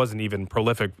 And it wasn't even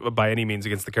prolific by any means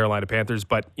against the Carolina Panthers,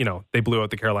 but, they blew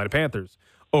out the Carolina Panthers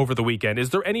over the weekend.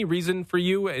 Is there any reason for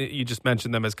you? You just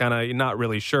mentioned them as kind of not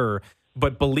really sure,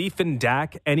 but belief in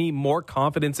Dak, any more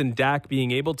confidence in Dak being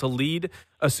able to lead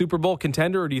a Super Bowl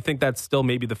contender, or do you think that's still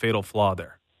maybe the fatal flaw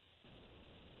there?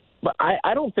 But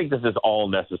I don't think this is all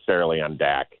necessarily on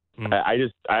Dak.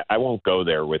 I won't go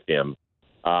there with him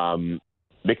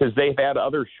because they've had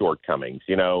other shortcomings.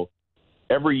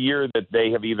 Every year that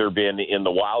they have either been in the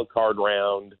wild card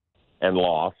round and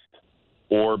lost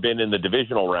or been in the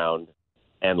divisional round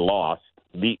and lost,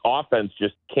 the offense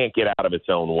just can't get out of its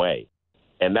own way.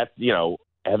 And that's,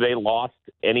 have they lost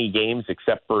any games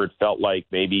except for it felt like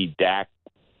maybe Dak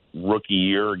rookie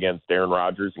year against Aaron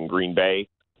Rodgers in Green Bay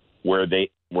where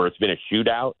it's been a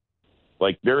shootout?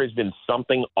 Like, there has been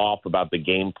something off about the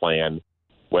game plan,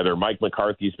 whether Mike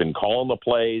McCarthy's been calling the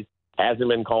plays, hasn't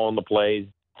been calling the plays,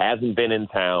 hasn't been in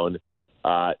town.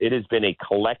 It has been a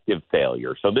collective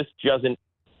failure. So this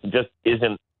just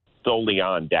isn't solely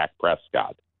on Dak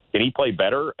Prescott. Can he play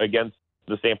better against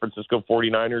the San Francisco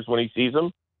 49ers when he sees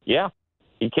them? Yeah,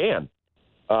 he can.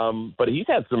 But he's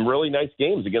had some really nice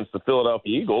games against the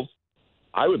Philadelphia Eagles.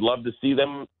 I would love to see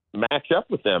them match up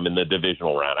with them in the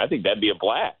divisional round. I think that'd be a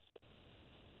blast.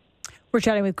 We're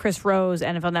chatting with Chris Rose,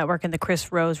 NFL Network, and the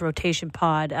Chris Rose Rotation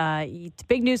Pod.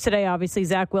 Big news today, obviously,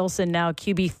 Zach Wilson now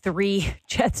QB3.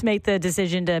 Jets make the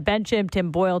decision to bench him.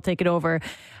 Tim Boyle take it over.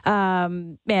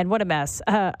 Man, what a mess.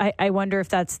 I wonder if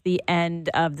that's the end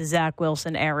of the Zach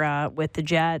Wilson era with the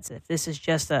Jets, if this is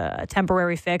just a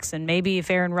temporary fix, and maybe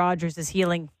if Aaron Rodgers is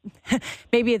healing,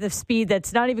 maybe at the speed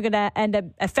that's not even going to end up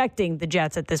affecting the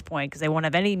Jets at this point because they won't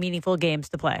have any meaningful games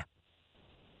to play.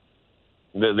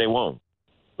 They won't.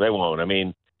 They won't. I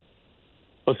mean,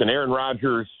 listen, Aaron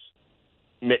Rodgers,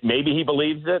 maybe he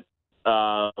believes it.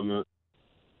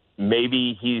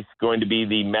 Maybe he's going to be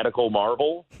the medical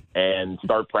marvel and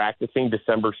start practicing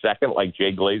December 2nd like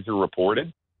Jay Glazer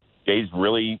reported. Jay's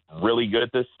really, really good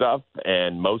at this stuff,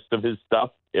 and most of his stuff,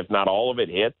 if not all of it,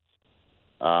 hits.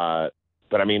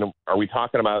 But, I mean, are we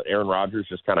talking about Aaron Rodgers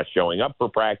just kind of showing up for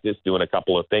practice, doing a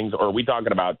couple of things, or are we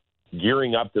talking about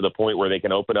gearing up to the point where they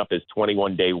can open up his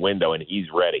 21-day window and he's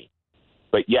ready?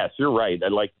 But yes, you're right.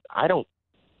 I don't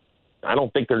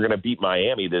think they're going to beat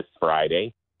Miami this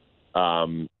Friday.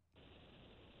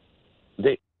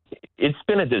 It's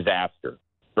been a disaster,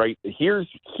 right? Here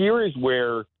is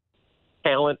where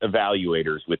talent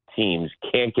evaluators with teams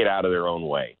can't get out of their own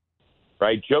way,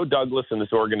 right? Joe Douglas and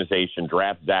this organization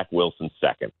draft Zach Wilson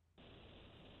second.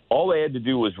 All they had to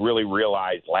do was really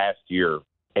realize last year,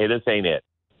 hey, this ain't it.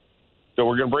 So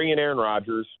we're going to bring in Aaron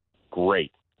Rodgers.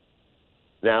 Great.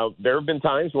 Now, there have been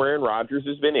times where Aaron Rodgers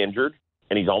has been injured,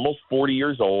 and he's almost 40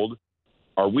 years old.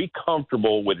 Are we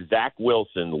comfortable with Zach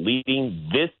Wilson leading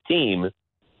this team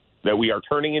that we are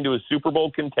turning into a Super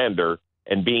Bowl contender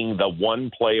and being the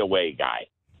one-play-away guy?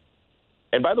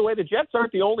 And by the way, the Jets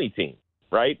aren't the only team,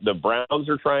 right? The Browns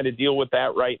are trying to deal with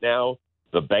that right now.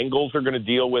 The Bengals are going to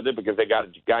deal with it because they got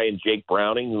a guy in Jake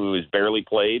Browning who has barely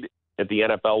played at the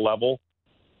NFL level.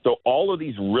 So all of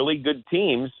these really good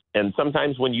teams, and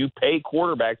sometimes when you pay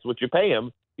quarterbacks what you pay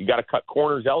them, you got to cut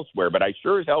corners elsewhere. But I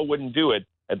sure as hell wouldn't do it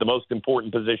at the most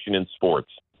important position in sports.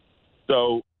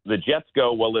 So the Jets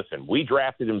go, well, listen, we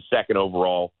drafted him second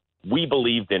overall. We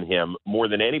believed in him more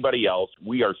than anybody else.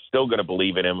 We are still going to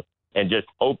believe in him and just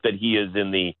hope that he is in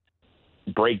the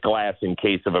break glass in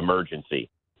case of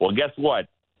emergency. Well, guess what?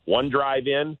 One drive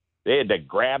in, They had to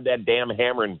grab that damn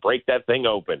hammer and break that thing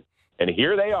open. And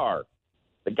here they are.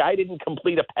 The guy didn't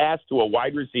complete a pass to a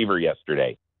wide receiver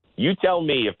yesterday. You tell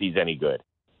me if he's any good.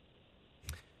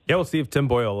 Yeah, we'll see if Tim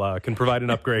Boyle can provide an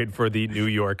upgrade for the New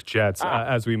York Jets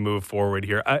as we move forward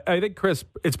here. I think, Chris,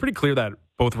 it's pretty clear that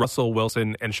both Russell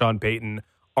Wilson and Sean Payton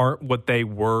aren't what they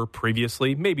were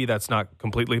previously. Maybe that's not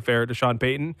completely fair to Sean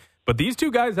Payton, but these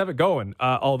two guys have it going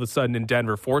all of a sudden in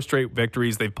Denver. 4 straight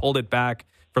victories. They've pulled it back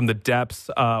from the depths,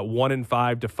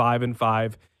 1-5 to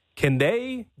 5-5. Can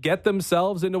they get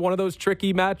themselves into one of those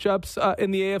tricky matchups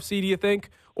in the AFC, do you think?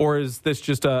 Or is this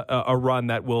just a run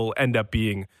that will end up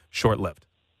being short-lived?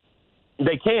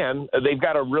 They can. They've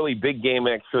got a really big game,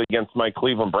 actually, against my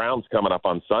Cleveland Browns coming up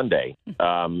on Sunday.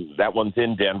 That one's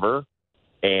in Denver.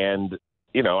 And,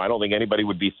 I don't think anybody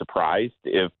would be surprised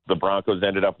if the Broncos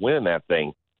ended up winning that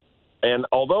thing. And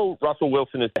although Russell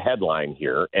Wilson is the headline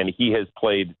here, and he has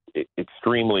played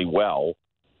extremely well,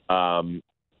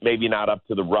 maybe not up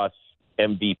to the Russ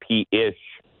MVP-ish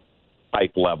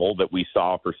type level that we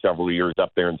saw for several years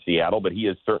up there in Seattle, but he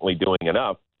is certainly doing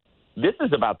enough. This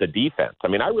is about the defense. I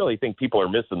mean, I really think people are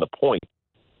missing the point.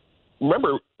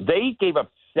 Remember, they gave up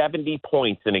 70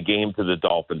 points in a game to the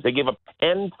Dolphins. They gave up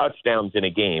 10 touchdowns in a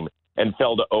game and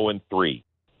fell to 0-3.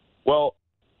 Well,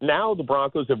 now the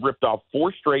Broncos have ripped off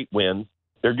 4 straight wins.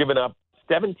 They're giving up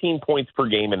 17 points per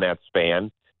game in that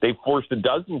span. They've forced a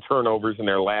dozen turnovers in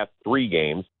their last 3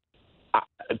 games.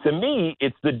 To me,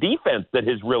 it's the defense that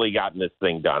has really gotten this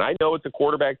thing done. I know it's a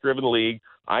quarterback-driven league.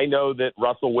 I know that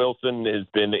Russell Wilson has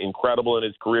been incredible in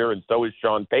his career, and so is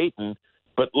Sean Payton.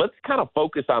 But let's kind of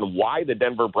focus on why the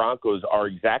Denver Broncos are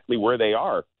exactly where they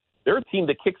are. They're a team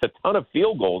that kicks a ton of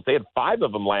field goals. They had 5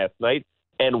 of them last night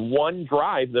and 1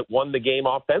 drive that won the game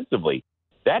offensively.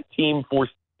 That team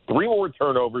forced 3 more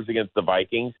turnovers against the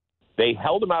Vikings. They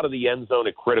held them out of the end zone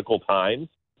at critical times.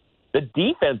 The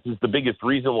defense is the biggest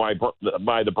reason why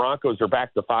the Broncos are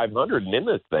back to 500 and in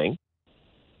this thing.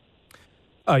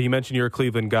 You mentioned you're a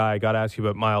Cleveland guy. I got to ask you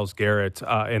about Myles Garrett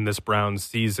in this Browns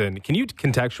season. Can you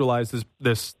contextualize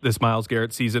this Myles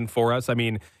Garrett season for us? I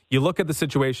mean, you look at the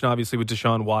situation, obviously, with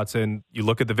Deshaun Watson. You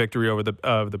look at the victory over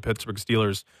the Pittsburgh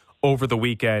Steelers over the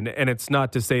weekend, and it's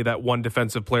not to say that one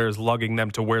defensive player is lugging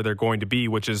them to where they're going to be,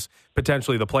 which is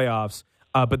potentially the playoffs.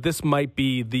 But this might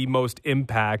be the most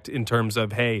impact in terms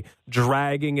of, hey,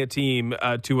 dragging a team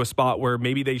to a spot where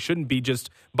maybe they shouldn't be just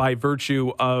by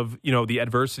virtue of, the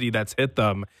adversity that's hit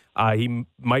them. He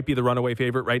might be the runaway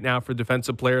favorite right now for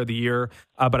Defensive Player of the Year,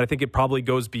 but I think it probably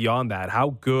goes beyond that.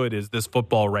 How good is this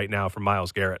football right now from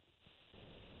Myles Garrett?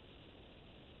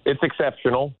 It's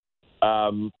exceptional,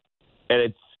 and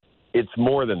it's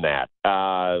more than that.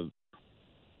 I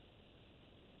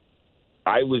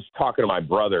was talking to my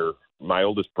brother. My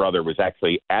oldest brother was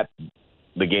actually at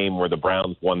the game where the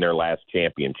Browns won their last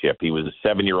championship. He was a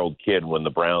 7-year-old kid when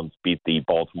the Browns beat the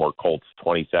Baltimore Colts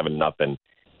 27-0 in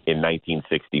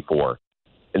 1964.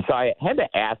 And so I had to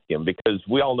ask him, because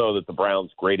we all know that the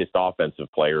Browns' greatest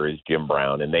offensive player is Jim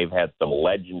Brown, and they've had some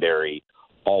legendary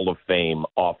Hall of Fame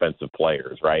offensive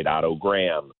players, right? Otto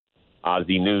Graham,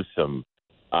 Ozzie Newsome,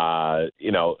 a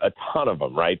ton of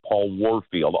them, right? Paul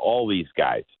Warfield, all these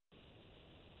guys.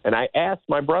 And I asked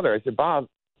my brother, I said, Bob,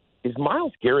 is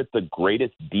Myles Garrett the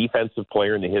greatest defensive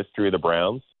player in the history of the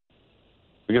Browns?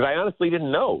 Because I honestly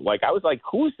didn't know. I was like,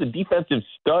 who's the defensive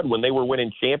stud when they were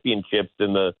winning championships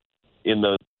in the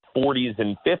 40s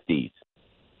and 50s?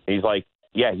 And he's like,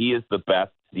 yeah, he is the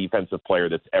best defensive player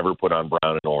that's ever put on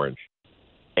brown and orange.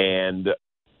 And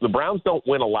the Browns don't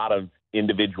win a lot of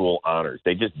individual honors.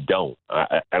 They just don't.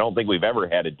 I don't think we've ever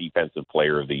had a defensive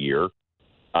player of the year.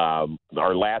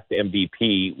 Our last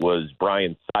MVP was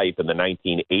Brian Sipe in the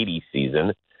 1980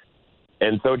 season.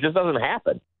 And so it just doesn't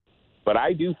happen. But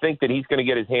I do think that he's going to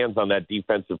get his hands on that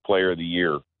Defensive Player of the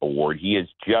Year award. He is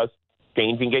just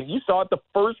changing it. You saw it the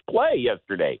first play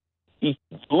yesterday. He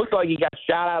looked like he got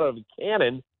shot out of a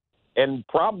cannon and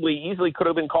probably easily could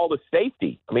have been called a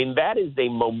safety. I mean, that is a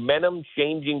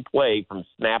momentum-changing play from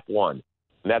snap one.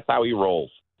 And that's how he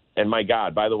rolls. And my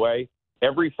God, by the way,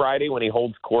 every Friday when he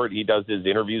holds court, he does his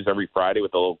interviews every Friday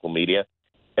with the local media.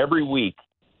 Every week,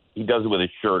 he does it with his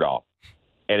shirt off.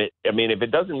 And if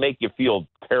it doesn't make you feel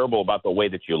terrible about the way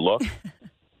that you look,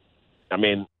 I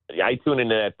tune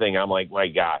into that thing. I'm like, my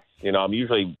gosh, I'm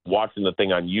usually watching the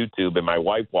thing on YouTube, and my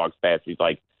wife walks past. She's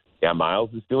like, yeah,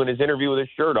 Myles is doing his interview with his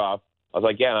shirt off. I was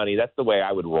like, yeah, honey, that's the way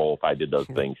I would roll if I did those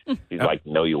things. She's like,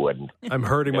 no, you wouldn't. I'm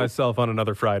hurting myself on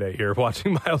another Friday here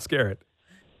watching Myles Garrett.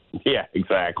 Yeah,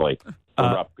 exactly.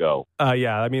 rough go.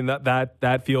 Yeah, I mean,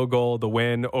 that field goal, the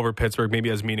win over Pittsburgh, maybe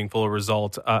as meaningful a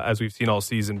result as we've seen all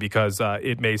season, because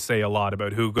it may say a lot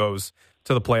about who goes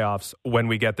to the playoffs when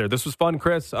we get there. This was fun,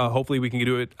 Chris. Hopefully we can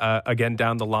do it again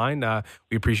down the line.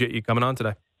 We appreciate you coming on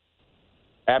today.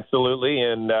 Absolutely,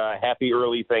 and happy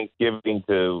early Thanksgiving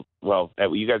to, well,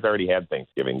 you guys already had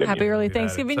Thanksgiving, didn't Happy you? early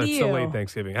Thanksgiving to you. It's so late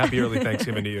Thanksgiving. Happy early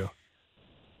Thanksgiving to you.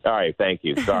 All right, thank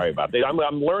you. Sorry about that.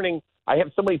 I'm learning. I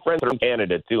have so many friends from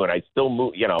Canada, too, and I still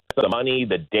move, the money,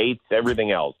 the dates,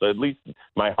 everything else. So at least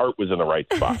my heart was in the right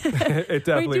spot. It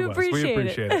definitely was. We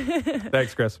appreciate it.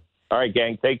 Thanks, Chris. All right,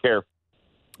 gang. Take care.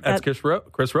 That's Chris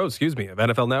Rose, of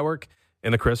NFL Network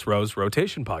in the Chris Rose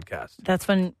Rotation podcast. That's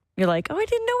when you're like, oh, I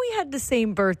didn't know we had the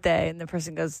same birthday. And the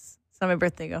person goes, it's not my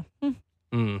birthday. You go,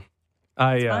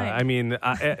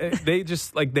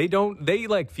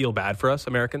 they feel bad for us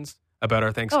Americans about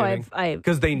our Thanksgiving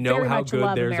because they know how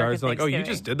good theirs are. It's like, oh, you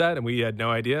just did that and we had no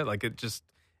idea. Like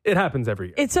it happens every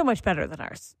year. It's so much better than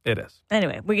ours. It is.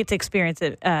 Anyway, we get to experience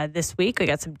it this week. We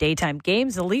got some daytime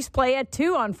games. The Leafs play at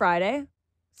 2 on Friday.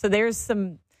 So there's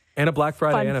some. And a Black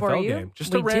Friday NFL game.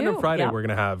 Just a random Friday we're going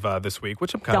to have this week,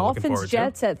 which I'm kind of looking forward to.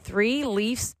 Dolphins, Jets at 3,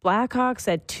 Leafs, Blackhawks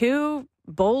at 2,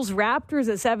 Bulls, Raptors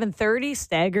at 7:30.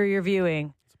 Stagger your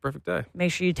viewing. It's a perfect day.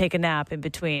 Make sure you take a nap in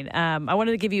between. I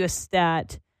wanted to give you a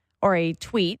stat or a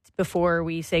tweet before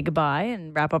we say goodbye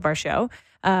and wrap up our show.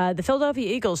 The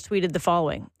Philadelphia Eagles tweeted the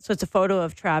following. So it's a photo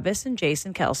of Travis and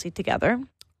Jason Kelce together.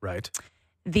 Right.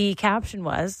 The caption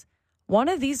was, one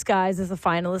of these guys is a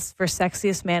finalist for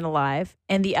Sexiest Man Alive,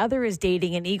 and the other is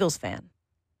dating an Eagles fan.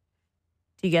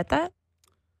 Do you get that?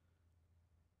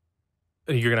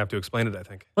 You're going to have to explain it, I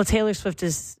think. Well, Taylor Swift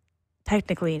is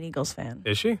technically an Eagles fan.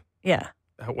 Is she? Yeah.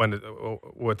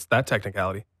 What's that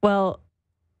technicality? Well,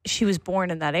 she was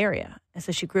born in that area, and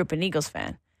so she grew up an Eagles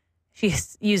fan. She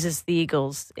uses the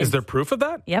Eagles. Is there proof of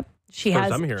that? Yep. She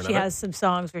has some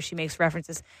songs where she makes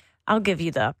references. I'll give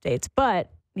you the updates, but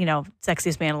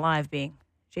Sexiest Man Alive being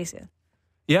Jason.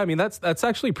 Yeah, I mean that's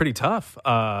actually pretty tough.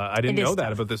 I didn't know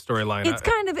that about this storyline.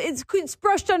 It's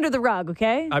brushed under the rug.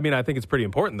 Okay. I mean, I think it's pretty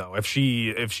important though. If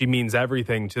she means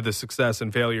everything to the success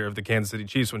and failure of the Kansas City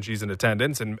Chiefs when she's in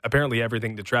attendance, and apparently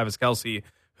everything to Travis Kelce,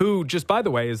 who just by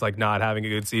the way is not having a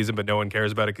good season, but no one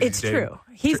cares about it because it's true.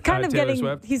 He's kind of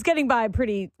getting by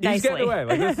pretty nicely. He's getting away.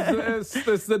 This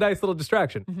is a nice little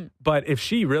distraction. Mm-hmm. But if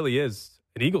she really is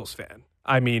an Eagles fan,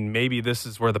 I mean, maybe this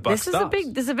is where the buck stops.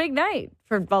 This is a big night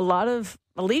for a lot of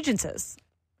allegiances.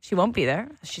 She won't be there.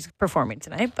 She's performing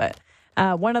tonight. But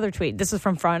one other tweet. This is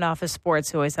from Front Office Sports,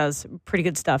 who always has pretty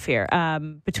good stuff here.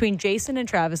 Between Jason and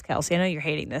Travis Kelce. I know you're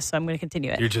hating this, so I'm going to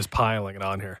continue it. You're just piling it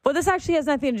on here. Well, this actually has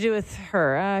nothing to do with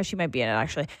her. She might be in it,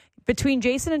 actually. Between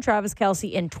Jason and Travis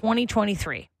Kelce in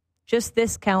 2023, just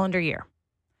this calendar year,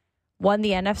 won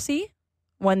the NFC,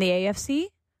 won the AFC,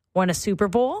 won a Super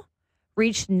Bowl,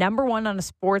 reached number 1 on a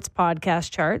sports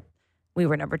podcast chart. We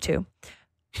were number 2.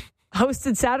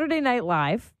 Hosted Saturday Night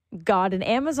Live, got an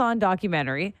Amazon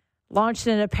documentary, launched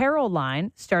an apparel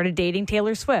line, started dating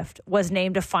Taylor Swift, was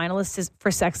named a finalist for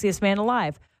Sexiest Man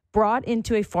Alive, brought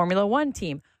into a Formula One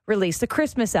team, released a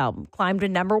Christmas album, climbed to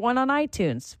number 1 on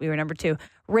iTunes. We were number 2.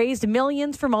 Raised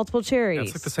millions for multiple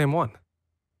charities. It's the same one.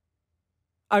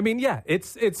 I mean, yeah,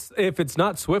 it's if it's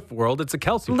not Swift World, it's a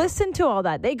Kelce World. Listen to all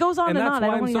that. It goes on and on. I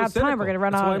don't want to have time. We're going to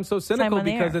run out. That's why I'm so cynical,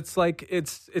 because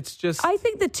it's just. I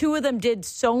think the two of them did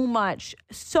so much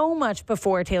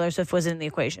before Taylor Swift was in the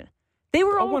equation. They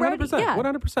were already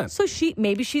 100%. So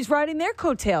maybe she's riding their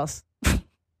coattails.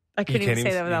 I couldn't even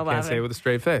say that without laughing. You can't say it with a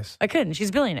straight face. I couldn't. She's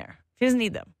a billionaire. She doesn't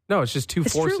need them. No, it's just two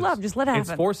forces. It's true love. Just let it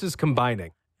happen. It's forces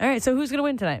combining. All right. So who's going to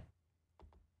win tonight?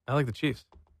 I like the Chiefs.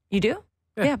 You do?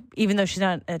 Yeah, even though she's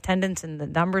not in attendance and the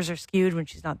numbers are skewed when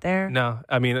she's not there. No,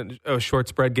 I mean, a short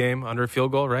spread game under a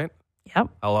field goal, right? Yep.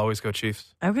 I'll always go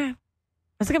Chiefs. Okay.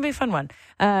 That's going to be a fun one.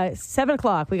 7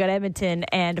 o'clock, we got Edmonton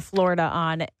and Florida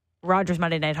on Rogers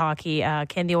Monday Night Hockey.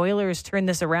 Can the Oilers turn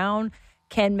this around?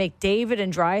 Can McDavid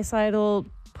and Draisaitl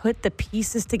put the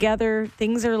pieces together?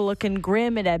 Things are looking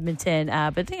grim at Edmonton,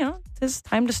 but, it's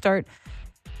time to start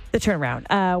the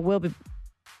turnaround. We'll be...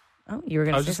 Oh, you were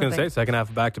going to say something. I was just going to say second half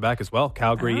of back-to-back as well.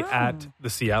 Calgary at the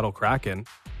Seattle Kraken.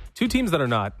 2 teams that are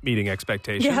not meeting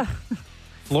expectations. Yeah.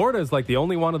 Florida is the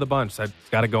only one of the bunch that's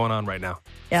got it going on right now.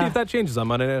 Yeah. See if that changes on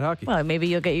Monday Night Hockey. Well, maybe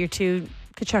you'll get your 2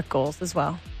 Kachuk goals as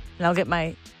well. And I'll get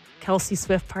my Kelce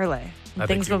Swift parlay. And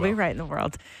things will be right in the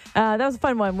world. That was a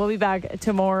fun one. We'll be back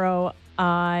tomorrow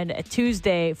on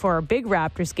Tuesday for a big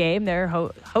Raptors game. They're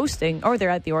hosting, or they're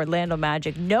at the Orlando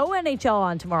Magic. No NHL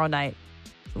on tomorrow night.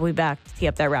 We'll be back to tee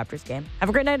up that Raptors game. Have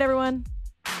a great night, everyone.